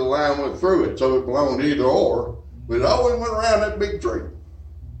 Actually, the line went through it, so it belonged either or, but it always went around that big tree.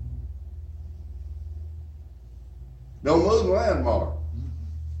 Don't move the landmark.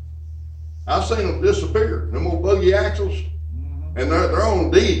 I've seen them disappear, them old buggy axles, and they're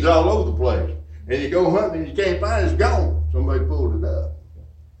on deeds all over the place. And you go hunting and you can't find it, it's gone. Somebody pulled it up.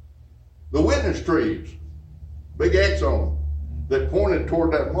 The witness trees, big X on them, that pointed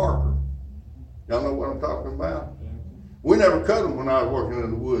toward that marker. Y'all know what I'm talking about? We never cut them when I was working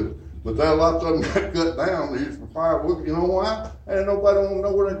in the woods, but there lots of them got cut down. They used for firewood. You know why? Ain't nobody want to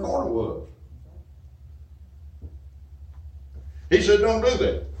know where that corner was. He said, don't do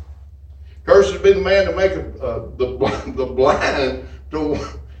that. Cursed be the man to make the blind to.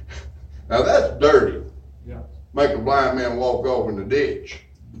 Now that's dirty. Yeah. Make a blind man walk off in the ditch.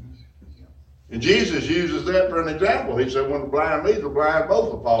 And Jesus uses that for an example. He said, when the blind leads the blind,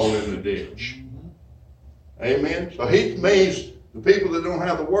 both will fall in the ditch. Amen. So he means the people that don't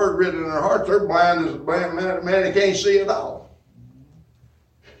have the word written in their hearts, they're blind as a blind man that can't see at all.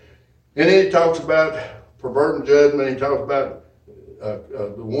 And then he talks about perverting judgment. He talks about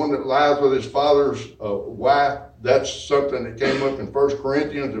the one that lies with his father's wife. That's something that came up in 1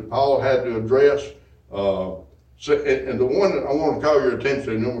 Corinthians that Paul had to address. And the one that I want to call your attention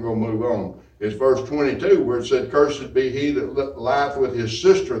to, and then we're going to move on, is verse 22, where it said, cursed be he that lieth with his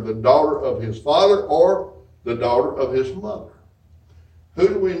sister, the daughter of his father, or the daughter of his mother. Who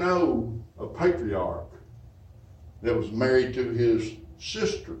do we know, a patriarch, that was married to his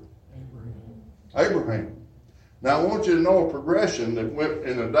sister? Abraham. Now I want you to know a progression that went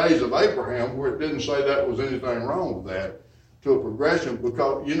in the days of Abraham, where it didn't say that was anything wrong with that, to a progression,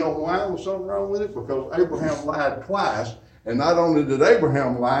 because you know why was something wrong with it? Because Abraham lied twice, and not only did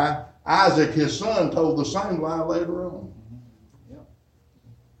Abraham lie, Isaac, his son, told the same lie later on.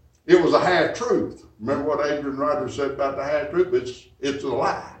 It was a half-truth. Remember what Adrian Rogers said about the half-truth? It's a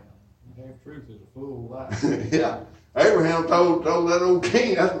lie. Half-truth is a full lie. Yeah. Abraham told that old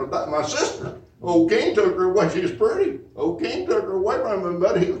king, that's my sister. Old king took her away. She was pretty. Old king took her away from him,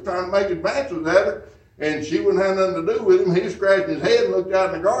 but he was trying to make advances at her, and she wouldn't have nothing to do with him. He scratched his head and looked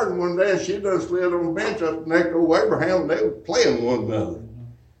out in the garden one day, and she done slid on the bench up next to old Abraham, and they were playing one another.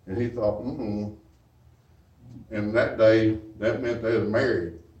 And he thought, And that day, that meant they was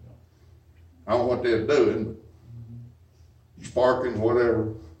married. I don't know what they're doing, but sparking,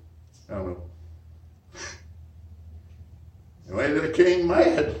 whatever. I don't know. And made the king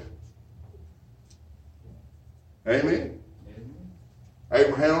mad. Amen.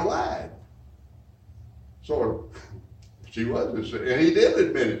 Abraham lied. Sort of. She was, and he did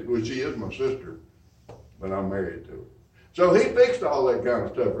admit it, well, she is my sister, but I'm married to her. So he fixed all that kind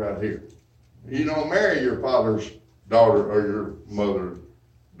of stuff right here. You don't marry your father's daughter or your mother's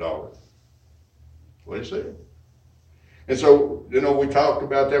daughter. That's what he said. And so, you know, we talked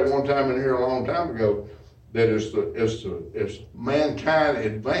about that one time in here a long time ago, that as mankind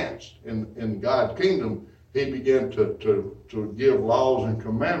advanced in God's kingdom, he began to give laws and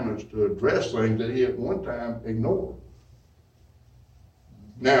commandments to address things that he at one time ignored.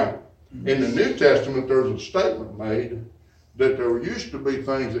 Now, in the New Testament, there's a statement made that there used to be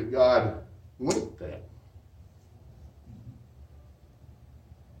things that God winked at.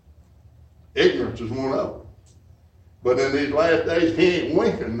 Ignorance is one of them. But in these last days, he ain't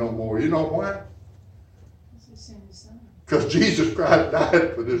winking no more. You know why? Because Jesus Christ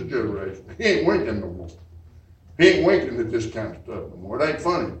died for this generation. He ain't winking no more. He ain't winking at this kind of stuff no more. It ain't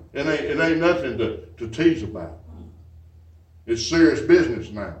funny. It ain't nothing to tease about. It's serious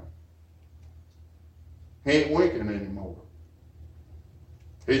business now. He ain't winking anymore.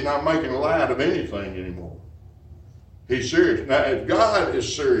 He's not making light of anything anymore. He's serious. Now, if God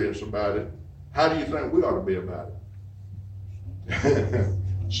is serious about it, how do you think we ought to be about it?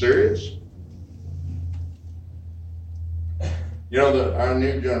 Serious? You know, our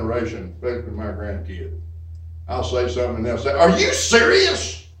new generation, especially my grandkid, I'll say something and they'll say, "Are you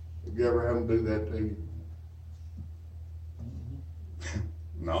serious?" Have you ever had them do that to you?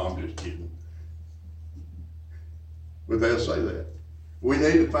 No, I'm just kidding. But they'll say that. We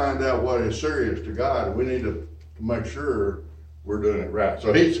need to find out what is serious to God, and we need to make sure we're doing it right.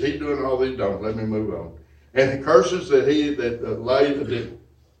 So he's doing all these don'ts. Let me move on. And he curses that that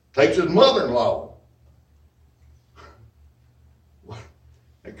takes his mother-in-law.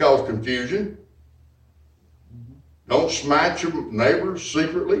 It caused confusion. Don't smite your neighbors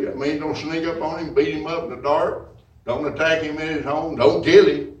secretly. I mean, don't sneak up on him, beat him up in the dark. Don't attack him in his home. Don't kill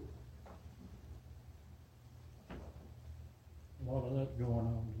him. A lot of that going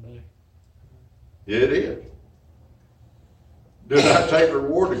on today. It is. Do not take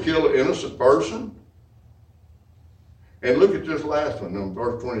reward to kill an innocent person. And look at this last one, in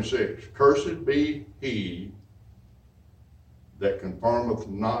verse 26. Cursed be he that conformeth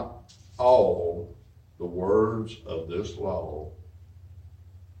not all the words of this law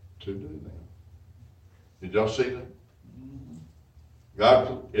to do them. Did y'all see that?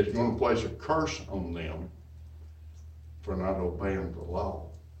 God is going to place a curse on them for not obeying the law.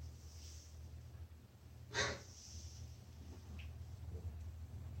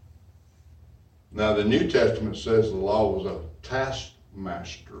 Now, the New Testament says the law was a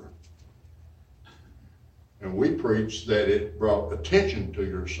taskmaster. And we preach that it brought attention to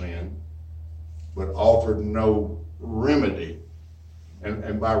your sin, but offered no remedy.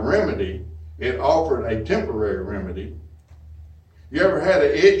 And by remedy, it offered a temporary remedy. You ever had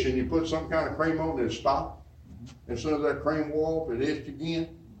an itch and you put some kind of cream on it, it stopped? As soon as that cream wore off, it itched again?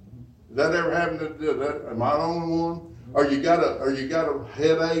 Did that ever happen to that? Am I the only one? Or you got a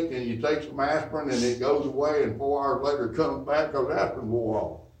headache and you take some aspirin and it goes away and 4 hours later it comes back because aspirin wore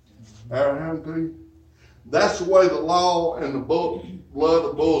off. Ever happened to you? That's the way the law and the blood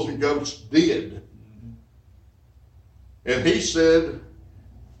of bulls and goats did. And he said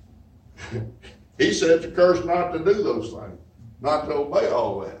to curse not to do those things, not to obey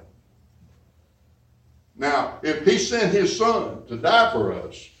all that. Now, if he sent his son to die for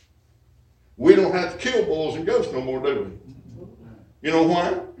us, we don't have to kill bulls and goats no more, do we? You know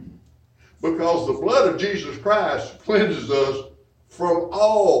why? Because the blood of Jesus Christ cleanses us from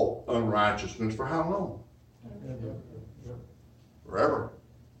all unrighteousness. For how long? Forever.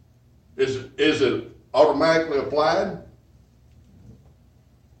 Is it automatically applied?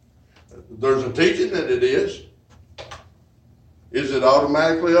 There's a teaching that it is. Is it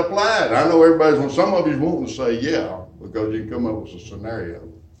automatically applied? I know some of you wanting to say yeah, because you can come up with a scenario.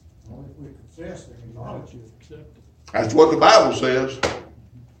 Only if we confess and acknowledge it. That's what the Bible says.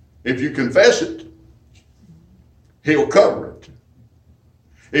 If you confess it, he'll cover it.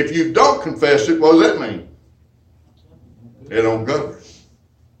 If you don't confess it, what does that mean? It don't cover it.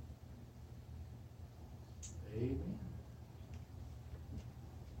 Amen.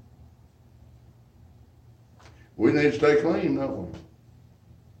 We need to stay clean, don't we?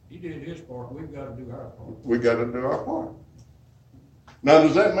 He did his part. We've got to do our part. We got to do our part. Now,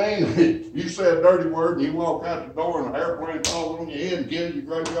 does that mean you say a dirty word and you walk out the door and an airplane falls on your head and kills your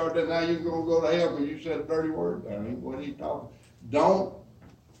graveyard, then now you're going to go to hell because you said a dirty word? I mean, what are you talking? Don't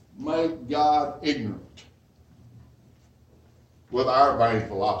make God ignorant with our vain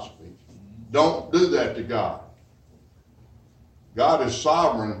philosophy. Don't do that to God. God is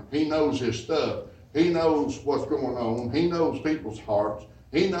sovereign. He knows his stuff. He knows what's going on. He knows people's hearts.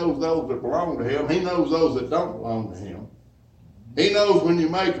 He knows those that belong to him. He knows those that don't belong to him. He knows when you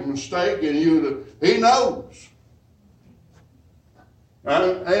make a mistake and he knows.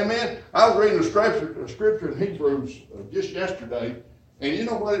 Amen. I was reading a scripture in Hebrews just yesterday, and you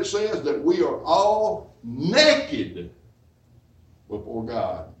know what it says? That we are all naked before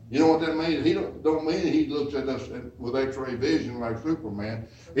God. You know what that means? He don't mean he looks at us with X-ray vision like Superman.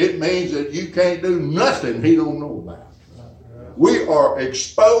 It means that you can't do nothing he don't know about. We are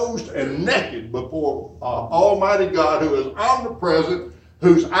exposed and naked before Almighty God, who is omnipresent,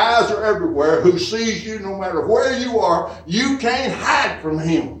 whose eyes are everywhere, who sees you no matter where you are. You can't hide from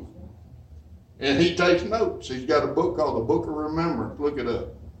him. And he takes notes. He's got a book called the Book of Remembrance. Look it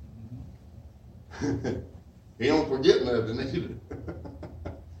up. He don't forget nothing either.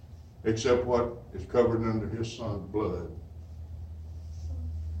 Except what is covered under his son's blood.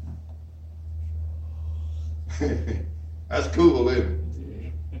 That's cool,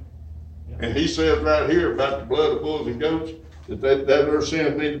 isn't it? And he says right here about the blood of bulls and goats, that their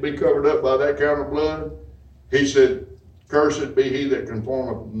sins need to be covered up by that kind of blood. He said, cursed be he that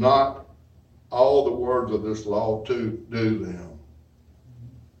conformeth not all the words of this law to do them.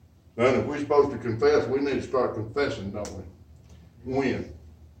 And if we're supposed to confess, we need to start confessing, don't we? When?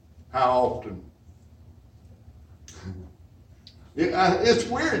 How often? It's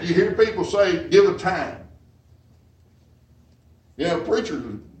weird. You hear people say, give a time. Yeah, preachers,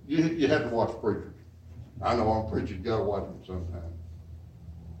 you have to watch preachers. I know I'm preaching, you got to watch them sometime.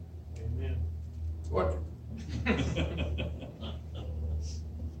 Amen. Watch them.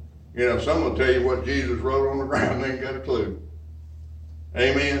 You know, some will tell you what Jesus wrote on the ground, they ain't got a clue.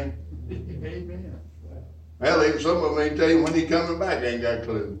 Amen? Amen. Hell, even some of them ain't tell you when he's coming back, they ain't got a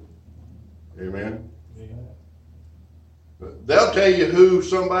clue. Amen? But they'll tell you who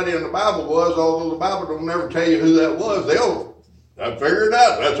somebody in the Bible was, although the Bible don't never tell you who that was. I figured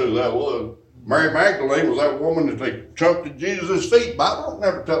out that's who that was. Mary Magdalene was that woman that they chunked at Jesus' feet. Bible don't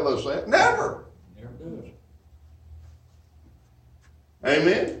never tell us that. Never. Never does.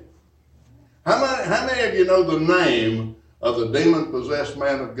 Amen? How many of you know the name of the demon-possessed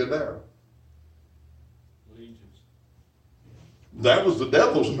man of Gadara? Legions. That was the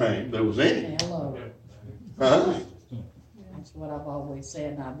devil's name that was in him. Hello. Huh? That's what I've always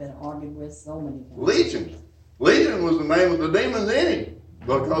said, and I've been arguing with so many times. Legion. Legion was the name of the demons in him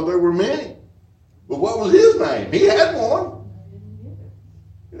because there were many. But what was his name? He had one.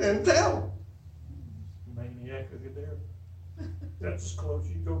 He didn't tell him. Maniac of Gadara. That's as close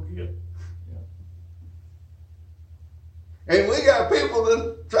you go get. And we got people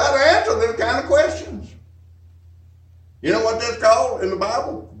that try to answer them kind of questions. You know what that's called in the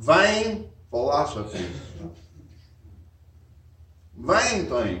Bible? Vain philosophy. Vain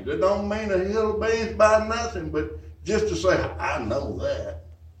things. It don't mean a hill of beans by nothing, but just to say, I know that.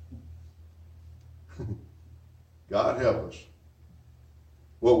 God help us.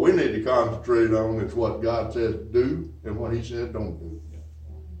 What we need to concentrate on is what God says do and what he says don't do.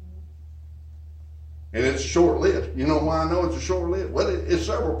 And it's a short list. You know why I know it's a short list? Well, it's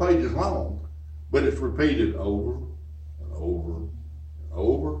several pages long, but it's repeated over and over and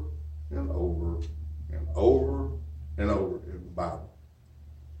over and over and over and over in the Bible.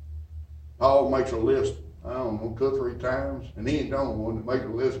 Paul makes a list, I don't know, 2 or 3 times, and he ain't the only one that makes a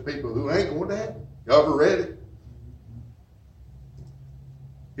list of people who ain't going to heaven. You ever read it?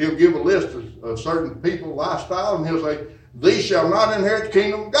 He'll give a list of certain people's lifestyle, and he'll say, these shall not inherit the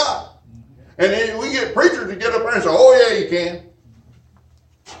kingdom of God. And then we get preachers to get up there and say, oh yeah, you can.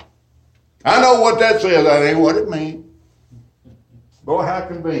 I know what that says, that ain't what it means. Boy, how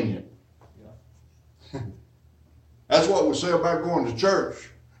convenient. That's what we say about going to church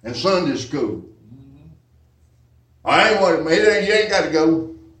and Sunday school. I ain't what it means. You ain't got to go.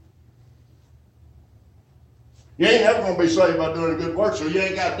 You ain't never going to be saved by doing a good work, so you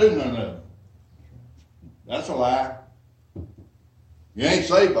ain't got to do none of it. That's a lie. You ain't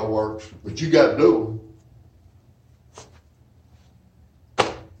saved by works, but you got to do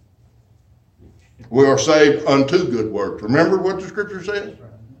them. We are saved unto good works. Remember what the scripture says?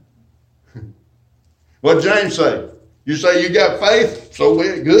 What James say? You say you got faith, so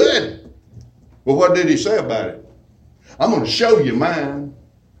we're good. Well, what did he say about it? I'm going to show you mine.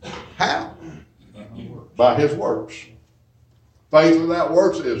 How? By his works. Faith without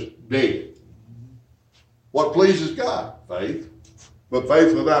works is dead. What pleases God? Faith. But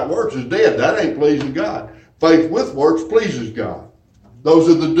faith without works is dead. That ain't pleasing God. Faith with works pleases God. Those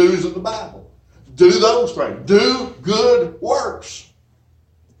are the do's of the Bible. Do those things. Do good works.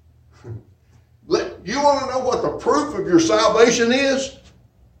 You want to know what the proof of your salvation is?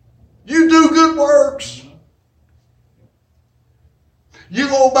 You do good works. You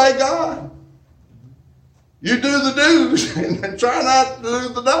obey God. You do the do's and try not to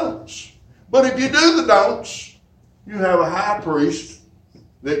do the don'ts. But if you do the don'ts, you have a high priest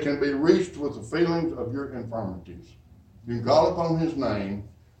that can be reached with the feelings of your infirmities. You can call upon his name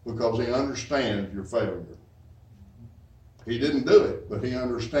because he understands your failure. He didn't do it, but he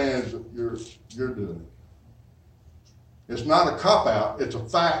understands that you're doing it. It's not a cop-out, it's a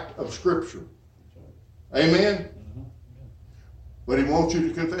fact of Scripture. Amen? But he wants you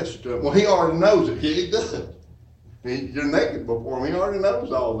to confess it to him. Well, he already knows it. He does. You're naked before him. He already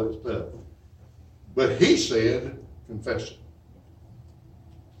knows all that stuff. But he said, confess it.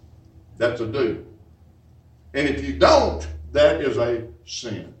 That's a do. And if you don't, that is a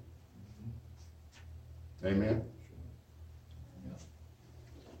sin. Amen?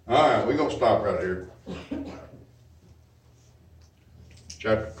 All right, we're going to stop right here.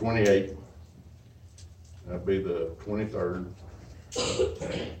 Chapter 28. That'll be the 23rd.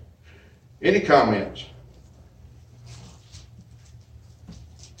 Any comments?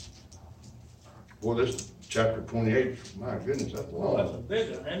 Well, this chapter 28, my goodness, that's Well, that's a long.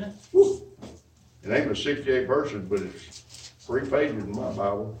 big one, isn't it? Woo. It ain't but 68 verses, but it's 3 pages in my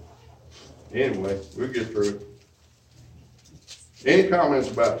Bible. Anyway, we'll get through it. Any comments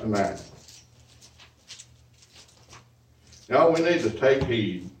about tonight? Now we need to take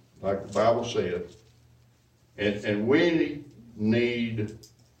heed, like the Bible said, and we need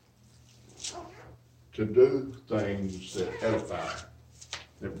to do things that edify,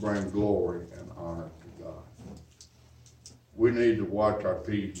 that bring glory and honor to God. We need to watch our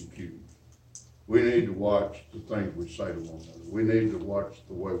P's and Q's. We need to watch the things we say to one another. We need to watch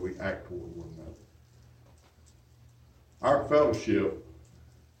the way we act toward one another. Our fellowship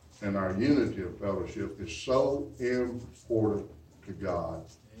and our unity of fellowship is so important to God.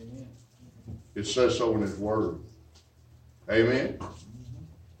 Amen. It says so in His Word. Amen?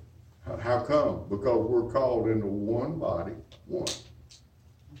 How come? Because we're called into one body, one.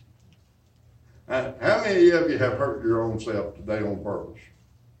 How many of you have hurt your own self today on purpose?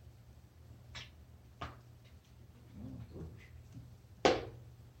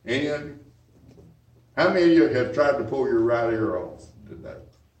 Any of you? How many of you have tried to pull your right ear off today?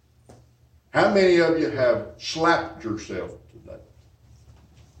 How many of you have slapped yourself today?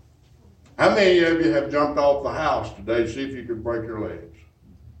 How many of you have jumped off the house today to see if you could break your legs?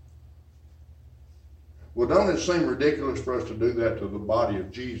 Well, don't it seem ridiculous for us to do that to the body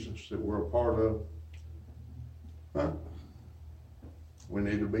of Jesus that we're a part of? Huh? We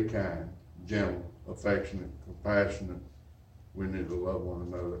need to be kind, gentle, affectionate, compassionate. We need to love one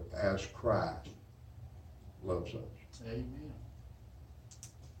another as Christ loves us. Amen.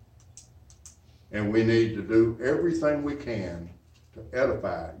 And we need to do everything we can to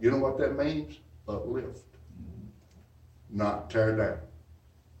edify. You know what that means? Uplift. Not tear down.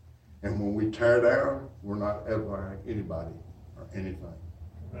 And when we tear down, we're not edifying anybody or anything.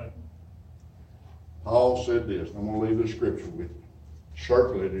 Right. Paul said this. I'm going to leave this scripture with you.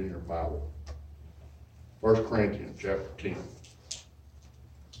 Circle it in your Bible. 1 Corinthians chapter 10.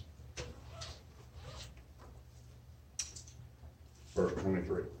 Verse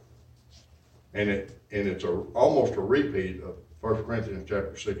 23. And it's almost a repeat of 1 Corinthians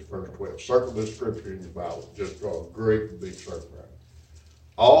chapter 6, verse 12. Circle this scripture in your Bible. Just draw a great big circle around it.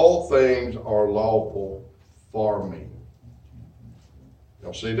 All things are lawful for me.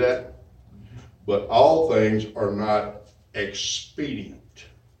 Y'all see that? But all things are not expedient.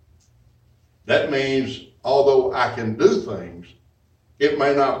 That means, although I can do things, it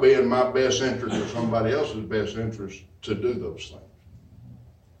may not be in my best interest or somebody else's best interest to do those things.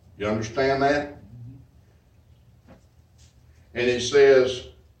 You understand that? And he says,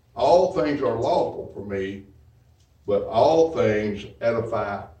 all things are lawful for me, but all things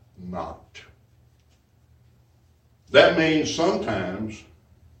edify not. That means sometimes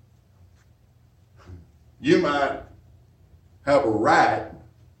you might have a right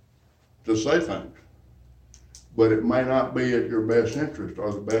to say things, but it may not be at your best interest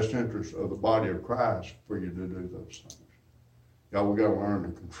or the best interest of the body of Christ for you to do those things. Y'all, we got to learn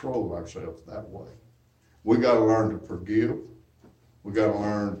to control ourselves that way. We got to learn to forgive. We got to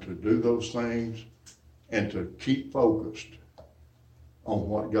learn to do those things and to keep focused on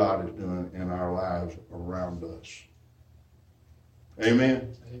what God is doing in our lives around us.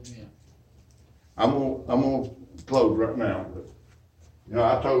 Amen. Amen. I'm gonna close right now, but, you know,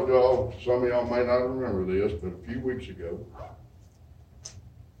 I told y'all, some of y'all may not remember this, but a few weeks ago,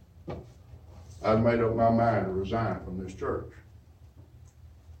 I'd made up my mind to resign from this church.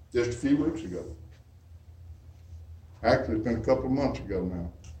 Just a few weeks ago. Actually, it's been a couple of months ago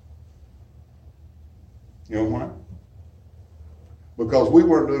now. You know why? Because we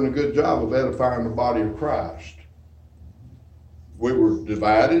weren't doing a good job of edifying the body of Christ. We were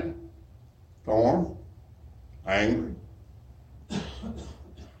divided, torn, angry,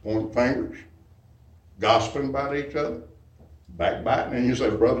 pointing fingers, gossiping about each other, backbiting. And you say,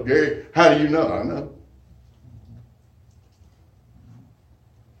 Brother Gary, how do you know? I know.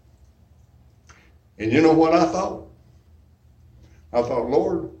 And you know what I thought? I thought,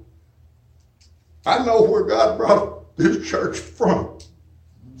 Lord, I know where God brought this church from.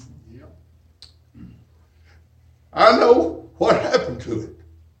 I know what happened to it.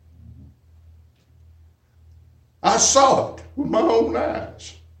 I saw it with my own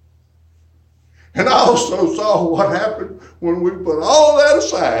eyes. And I also saw what happened when we put all that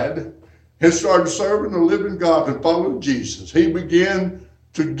aside and started serving the living God and following Jesus. He began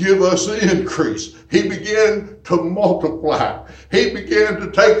to give us the increase. He began to multiply. He began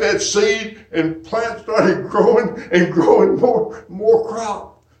to take that seed and plant started growing and growing more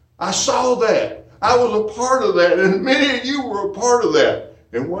crop. I saw that. I was a part of that, and many of you were a part of that.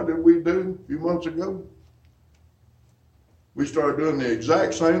 And what did we do a few months ago? We started doing the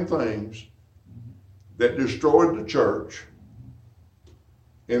exact same things that destroyed the church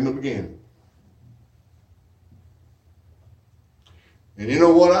in the beginning. And you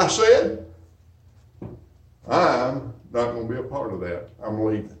know what I said? I'm not going to be a part of that. I'm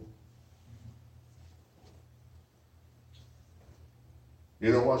leaving.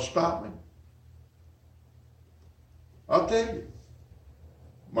 You know what stopped me? I'll tell you.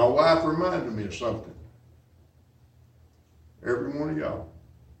 My wife reminded me of something. Every one of y'all.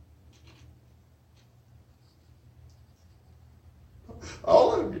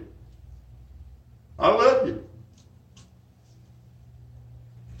 All of you. I love you.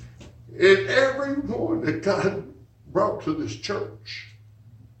 And everyone that God brought to this church,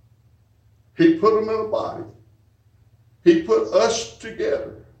 He put them in a body. He put us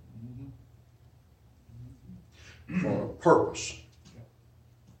together for a purpose.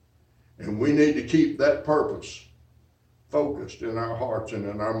 And we need to keep that purpose focused in our hearts and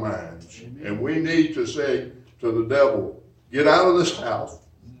in our minds. Amen. And we need to say to the devil, get out of this house.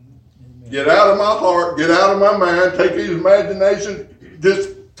 Amen. Get out of my heart. Get out of my mind. Take these imaginations. Just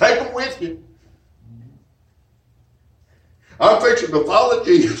take them with you. I'm fixing to follow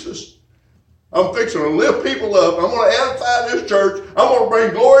Jesus. I'm fixing to lift people up. I'm going to edify this church. I'm going to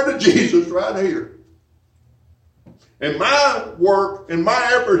bring glory to Jesus right here. And my work and my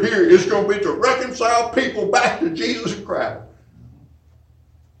effort here is going to be to reconcile people back to Jesus Christ.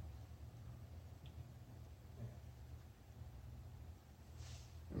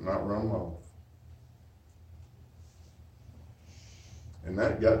 And not run them off. And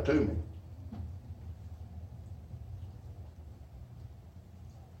that got to me.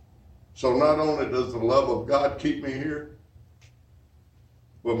 So not only does the love of God keep me here,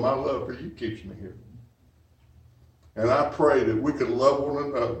 but my love for you keeps me here. And I pray that we could love one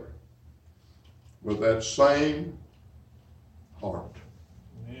another with that same heart.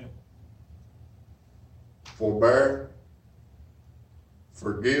 Amen. Forbear,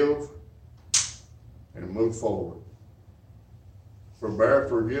 forgive, and move forward. Forbear,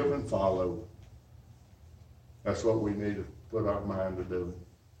 forgive, and follow. That's what we need to put our mind to doing.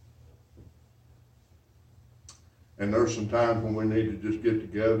 And there's some times when we need to just get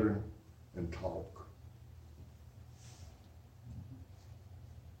together and talk.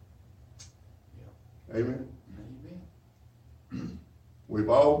 Amen? Amen. We've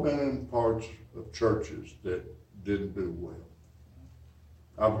all been in parts of churches that didn't do well.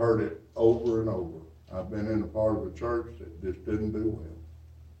 I've heard it over and over. I've been in a part of a church that just didn't do well.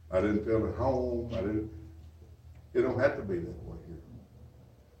 I didn't feel at home. It don't have to be that way here.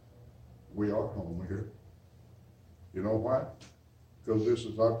 We are home here. You know why? Because this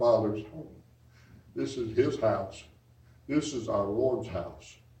is our Father's home. This is His house. This is our Lord's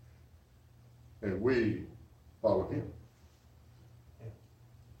house. And we follow Him.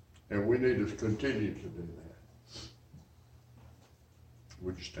 And we need to continue to do that.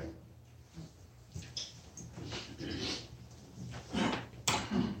 Would you stand?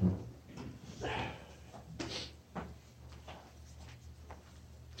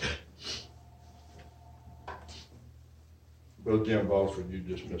 Brother Jim Balls, would you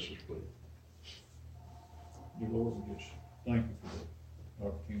dismiss us, please? You Lord, we just thank you for the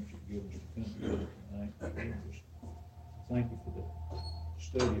opportunity you give us to come together tonight. Lord, just thank you for the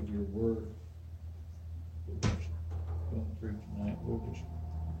study of your word. Lord, just going through tonight, Lord, just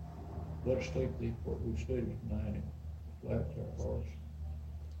let us take what we've studied tonight and apply it to our hearts.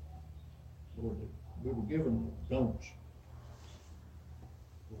 Lord, that we were given don'ts.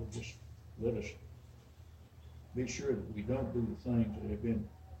 Lord, just let us be sure that we don't do the things that have been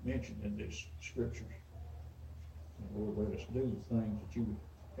mentioned in these scriptures. And Lord, let us do the things that you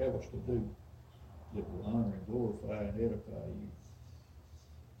would have us to do that will honor and glorify and edify you.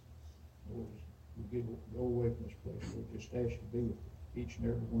 Lord, as we go away from this place, Lord, just ask you to be with each and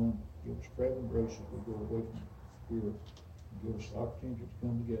every one. Give us traveling grace as we go away from here, and give us the opportunity to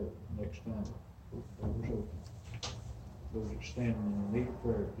come together next time the doors open. Those that are standing in the need of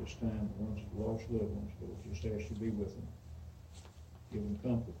prayer at this time, the ones that lost loved ones, Lord, just ask you to be with them. Give them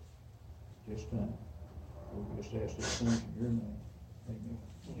comfort at this time. Lord, we just ask these things in your name. Amen.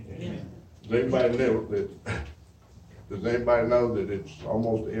 Amen. Does anybody know that it's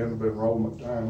almost the end of enrollment time?